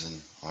say is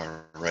in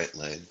our right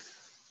leg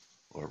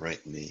or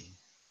right knee,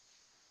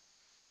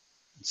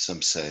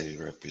 some say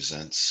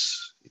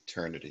represents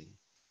eternity.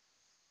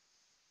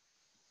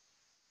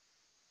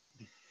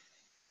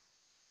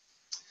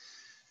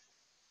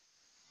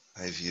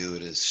 I view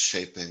it as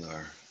shaping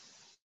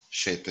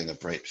a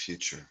bright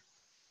future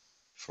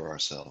for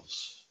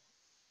ourselves.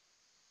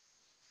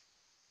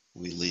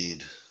 We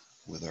lead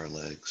with our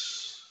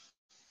legs.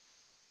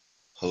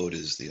 Hod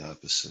is the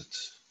opposite.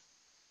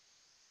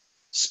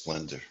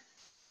 Splendor,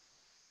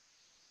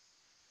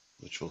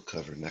 which we'll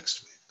cover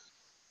next week.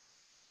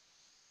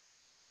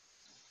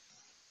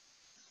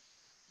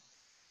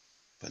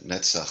 But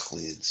Netzach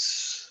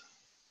leads.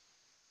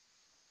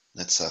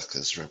 Netzach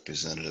is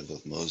representative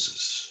of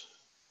Moses,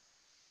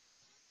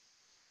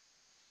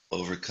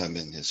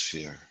 overcoming his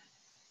fear,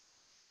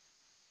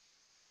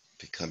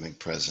 becoming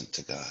present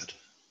to God,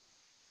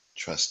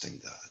 trusting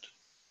God,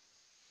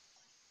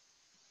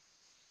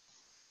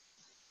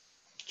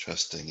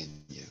 trusting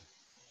in you.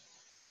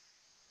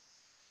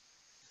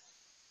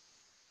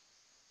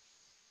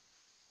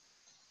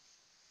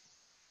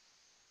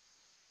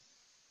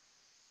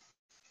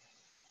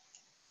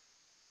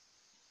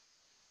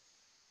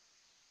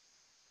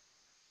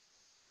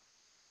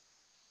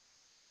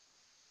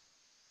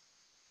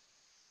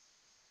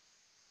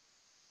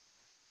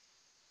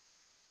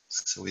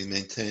 So we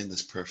maintain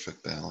this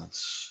perfect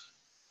balance,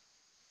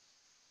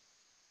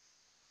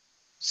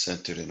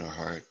 centered in our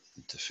heart,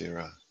 in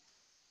Tefirah.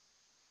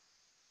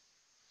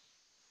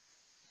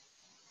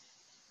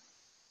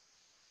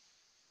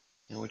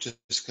 And we're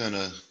just going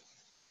to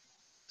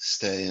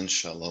stay in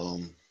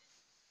shalom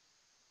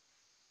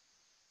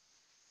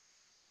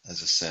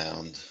as a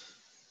sound,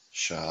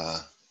 Sha,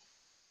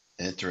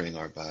 entering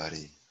our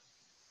body,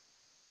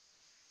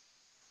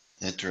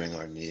 entering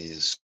our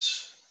knees,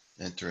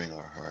 entering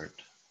our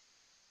heart,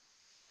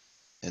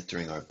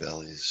 entering our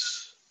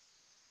bellies,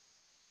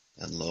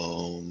 and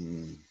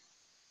Lom,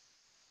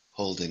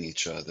 holding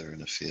each other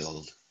in a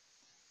field,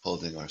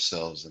 holding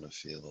ourselves in a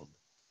field.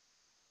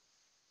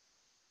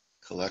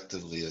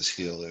 Collectively as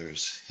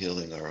healers,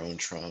 healing our own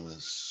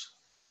traumas,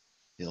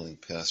 healing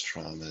past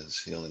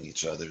traumas, healing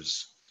each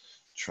other's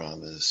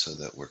traumas so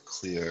that we're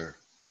clear,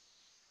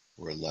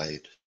 we're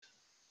light,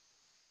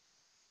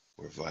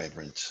 we're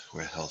vibrant,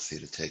 we're healthy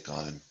to take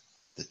on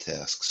the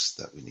tasks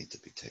that we need to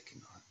be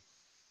taking on.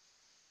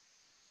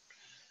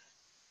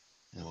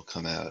 And we'll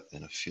come out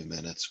in a few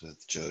minutes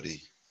with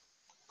Jody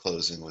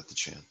closing with the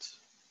chant.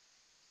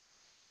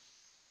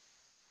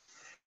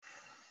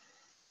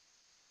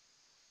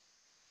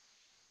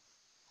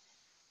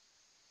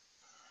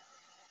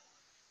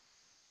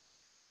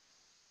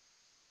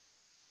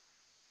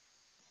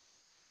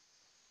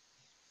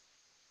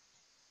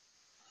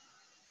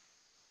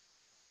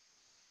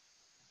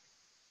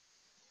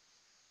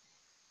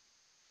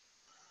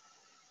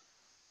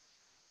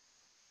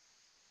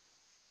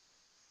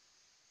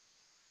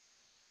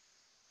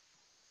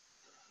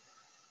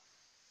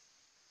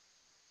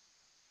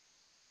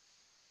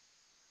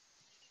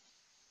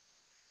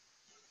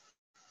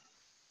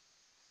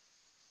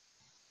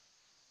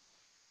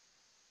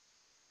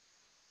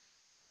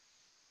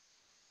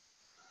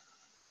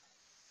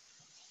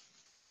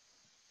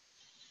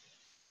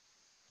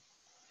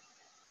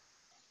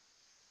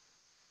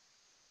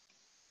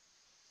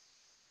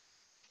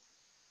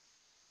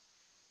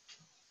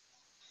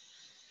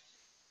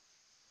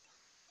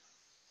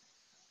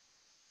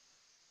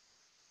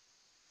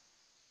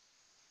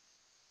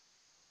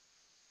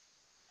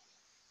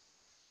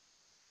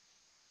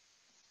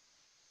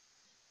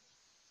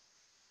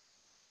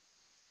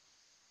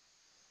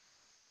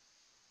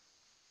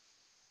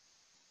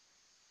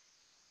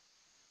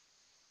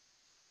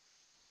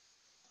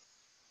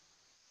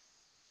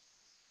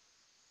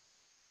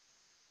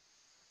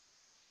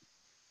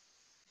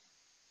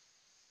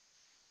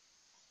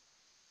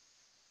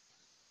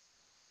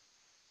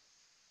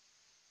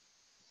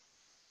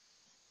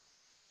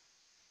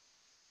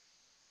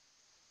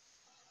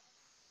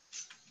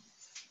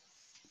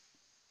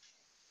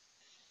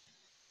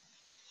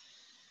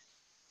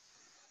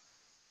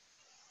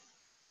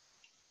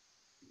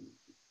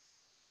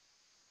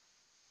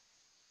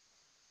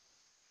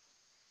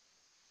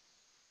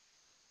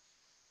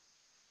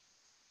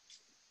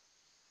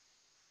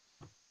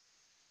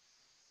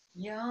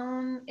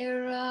 Yom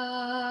Ira,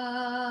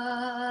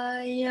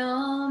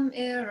 Yom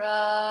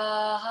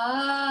Ira,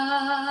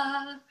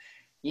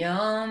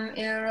 Yom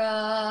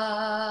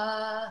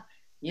Ira,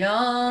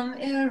 Yom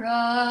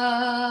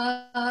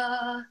Ira,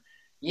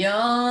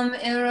 Yom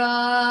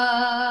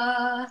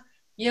Ira,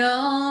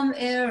 Yom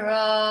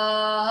Ira,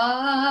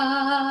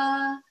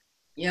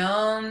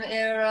 Yom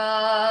Ira,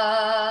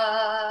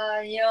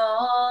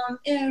 Yom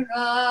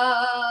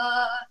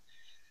Ira.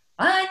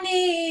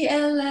 Ani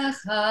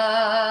elecha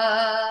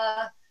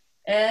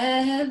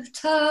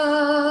evtach,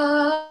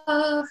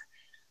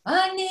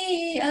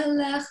 Ani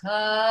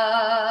elecha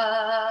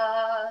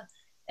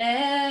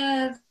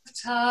evtach,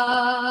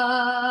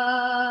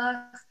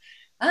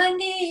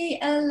 Ani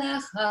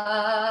elecha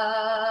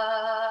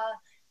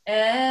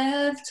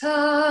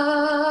evtach,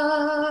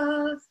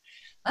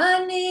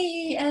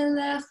 Ani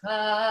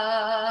elecha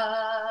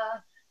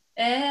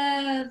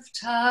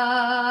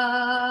evtach.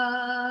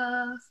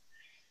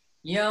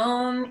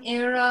 Yom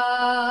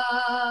Ira,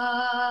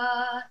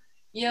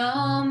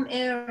 Yom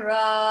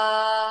Ira,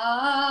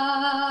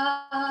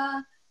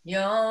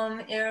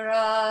 Yom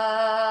Ira,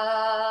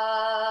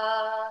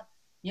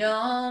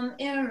 Yom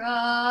Ira,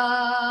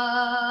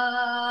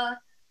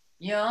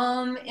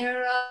 Yom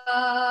Ira,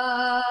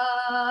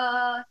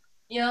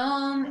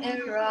 Yom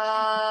Ira,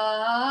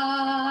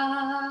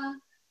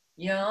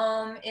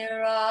 Yom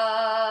Ira,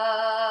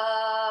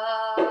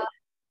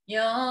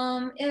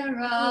 Yom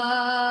Ira.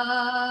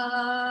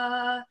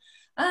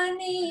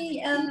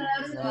 Ani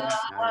elecha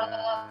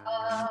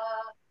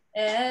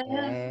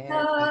evtach,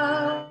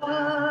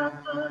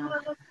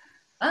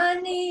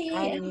 Ani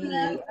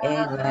elecha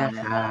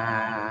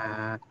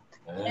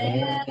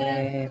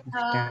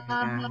evtach,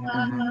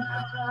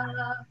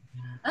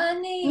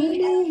 Ani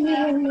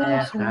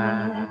elecha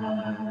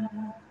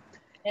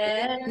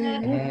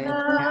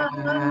evtach,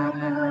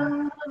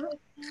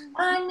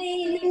 Ani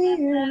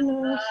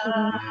elecha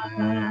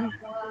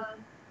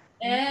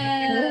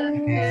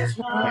evtach.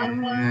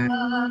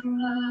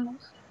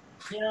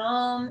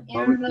 Yom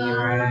Ira,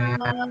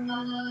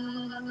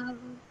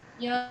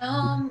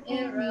 Yom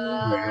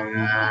Ira,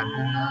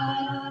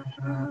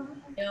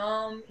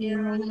 Yom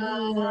Ira,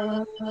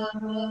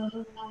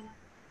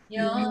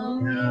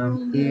 Yom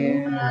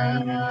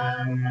Ira,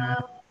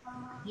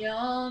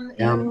 Yom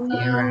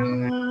Ira,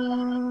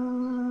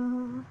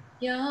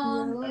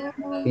 Yom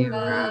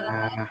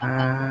Ira,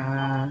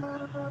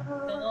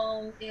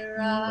 Yom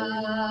Ira,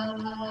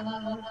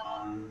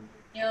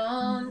 Yom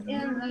down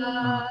in the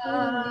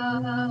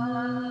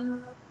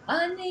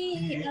ani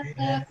ani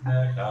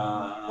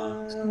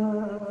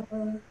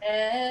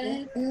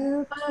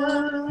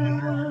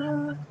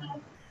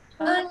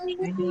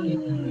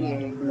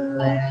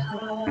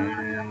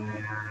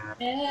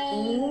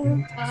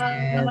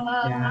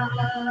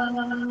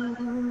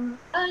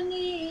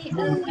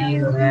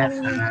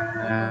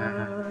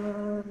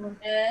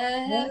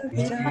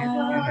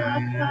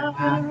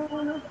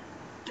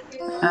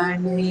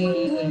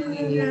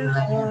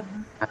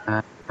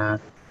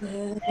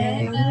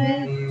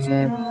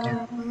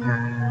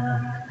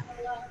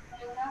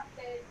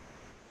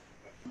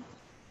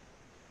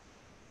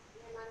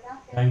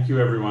Thank you,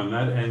 everyone.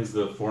 That ends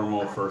the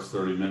formal first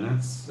 30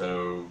 minutes.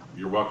 So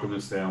you're welcome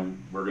to stay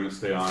on. We're going to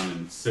stay on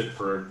and sit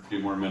for a few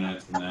more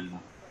minutes, and then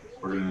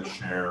we're going to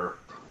share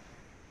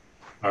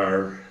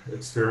our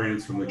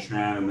experience from the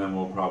Chan, and then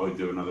we'll probably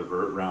do another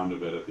round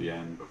of it at the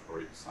end before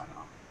you sign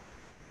off.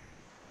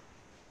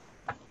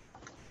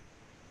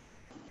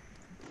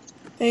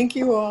 Thank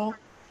you all.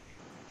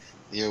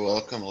 You're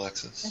welcome,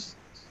 Alexis.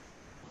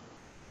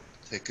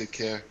 Take good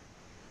care.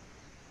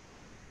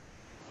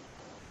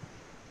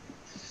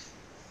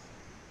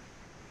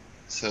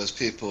 So as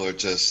people are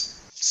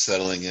just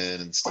settling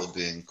in and still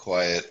being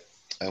quiet,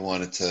 I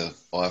wanted to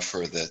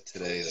offer that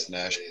today is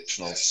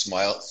National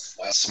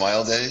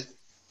Smile Day.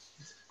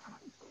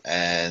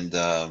 And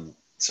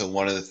so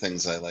one of the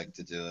things I like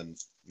to do in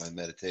my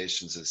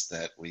meditations is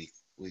that we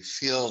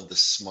feel the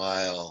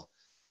smile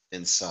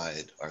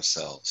inside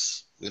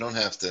ourselves. We don't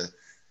have to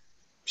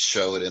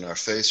show it in our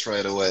face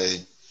right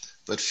away,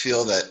 but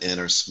feel that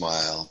inner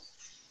smile.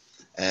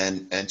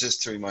 And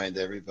just to remind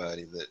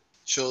everybody that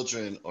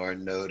children are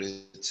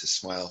noted to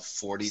smile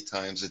 40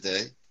 times a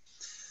day.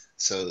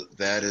 So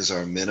that is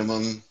our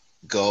minimum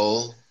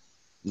goal,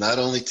 not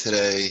only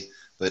today,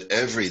 but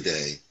every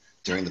day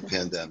during the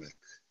pandemic.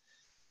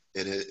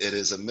 It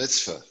is a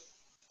mitzvah.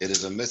 It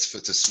is a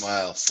mitzvah to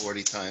smile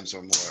 40 times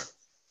or more.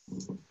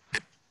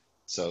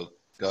 So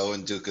go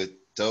and do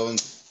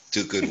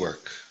good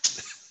work.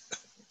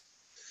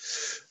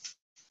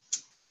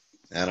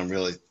 And I'm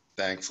really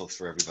thankful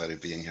for everybody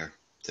being here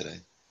today.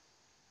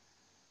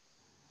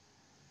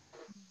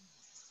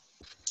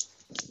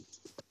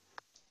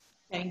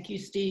 Thank you,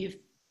 Steve.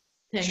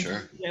 Thank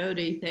Sure. you,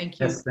 Jody. Thank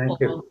you. Yes, thank Paul.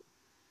 you.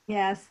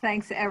 Yes,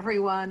 thanks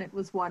everyone. It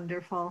was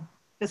wonderful.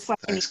 Just what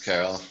Thanks,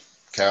 Carol.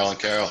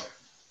 Carol.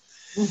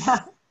 yeah.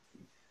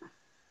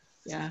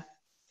 Yeah.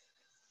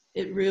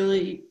 It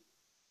really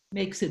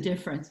makes a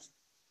difference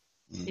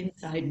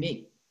inside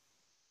me.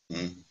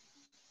 Mm.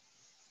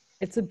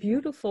 It's a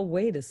beautiful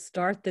way to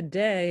start the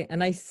day.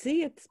 And I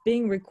see it's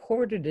being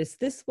recorded. Is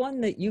this one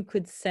that you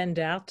could send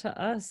out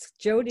to us?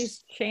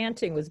 Jody's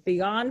chanting was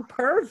beyond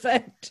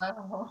perfect.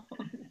 Oh.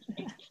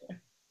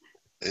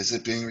 Is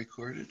it being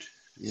recorded?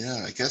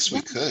 Yeah, I guess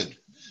we could.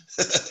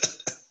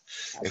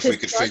 If To we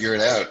could start figure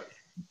it out.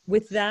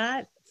 with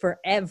that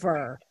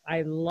forever.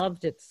 I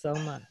loved it so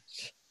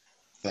much.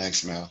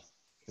 Thanks, Mel.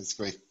 It's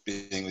great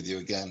being with you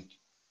again.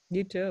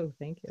 You too.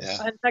 Thank you.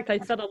 Yeah. In fact, I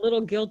felt a little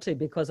guilty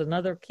because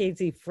another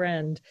KZ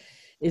friend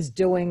is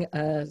doing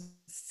a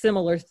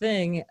similar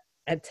thing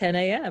at 10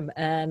 a.m.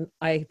 And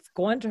I've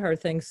gone to her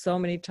thing so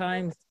many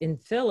times in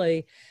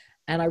Philly.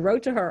 And I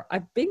wrote to her,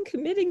 I've been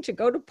committing to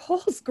go to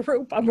Paul's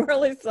group. I'm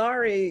really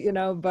sorry,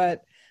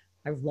 but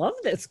I love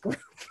this group.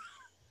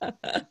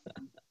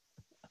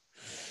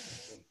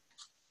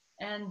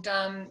 And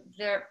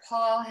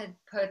Paul had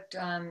put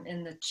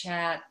in the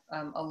chat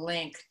a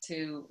link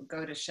to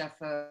go to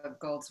Shefa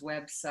Gold's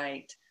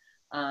website,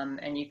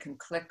 and you can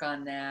click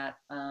on that.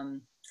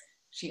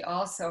 She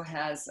also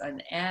has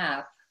an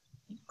app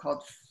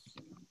called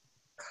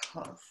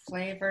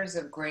Flavors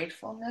of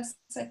Gratefulness,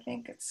 I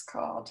think it's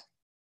called.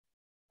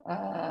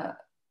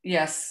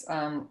 Yes,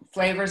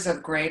 Flavors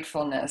of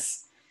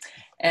Gratefulness.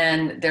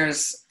 And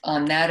there's,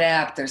 on that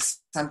app, there's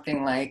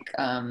something like,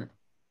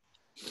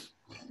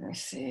 let me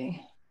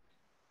see,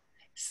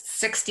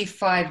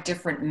 65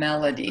 different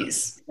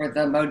melodies for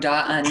the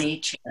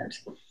Moda'ani chant,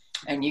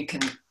 and you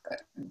can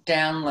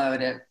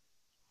download it.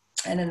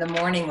 And in the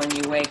morning when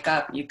you wake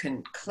up, you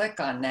can click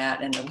on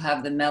that and it'll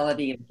have the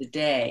melody of the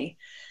day.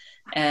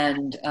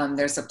 And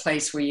there's a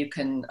place where you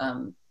can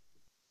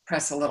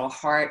press a little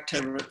heart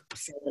to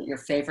say your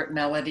favorite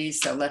melodies.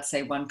 So let's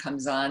say one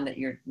comes on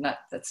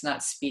that's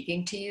not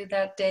speaking to you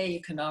that day. You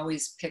can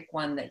always pick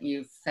one that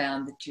you've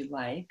found that you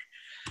like.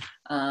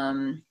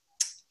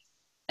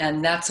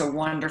 And that's a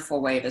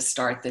wonderful way to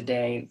start the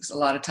day. A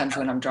lot of times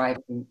when I'm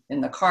driving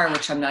in the car,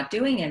 which I'm not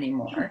doing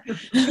anymore,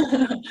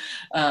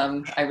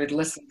 I would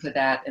listen to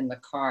that in the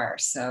car.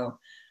 So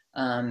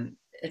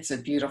it's a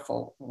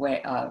beautiful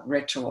way,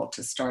 ritual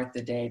to start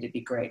the day, to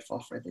be grateful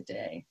for the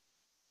day.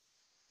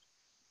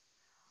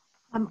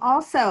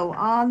 Also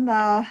on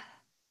the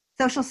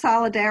social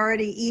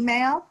solidarity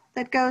email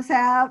that goes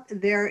out,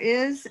 there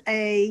is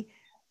a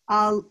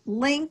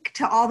link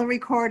to all the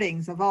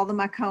recordings of all the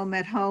Makom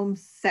at Home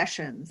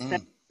sessions.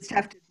 That you just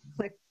have to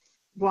click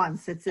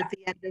once. It's at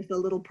the end of the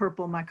little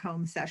purple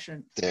Makom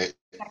session. There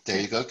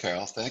you go,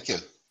 Carol. Thank you.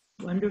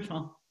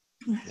 Wonderful.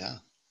 Yeah.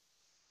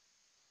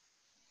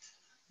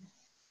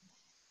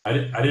 I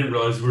didn't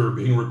realize we were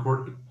being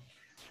recorded.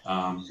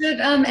 Should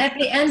at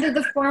the end of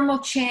the formal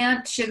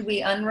chant, should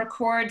we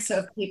unrecord so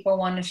if people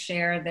want to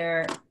share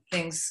their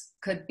things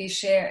could be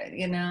shared,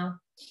 you know?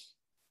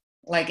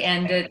 Like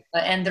end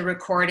the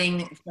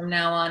recording from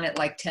now on at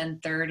like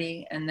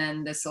 10:30, and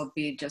then this will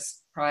be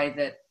just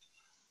private.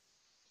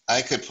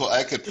 I could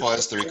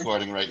pause the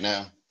recording right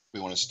now if we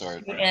want to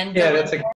start. And Yeah, that's a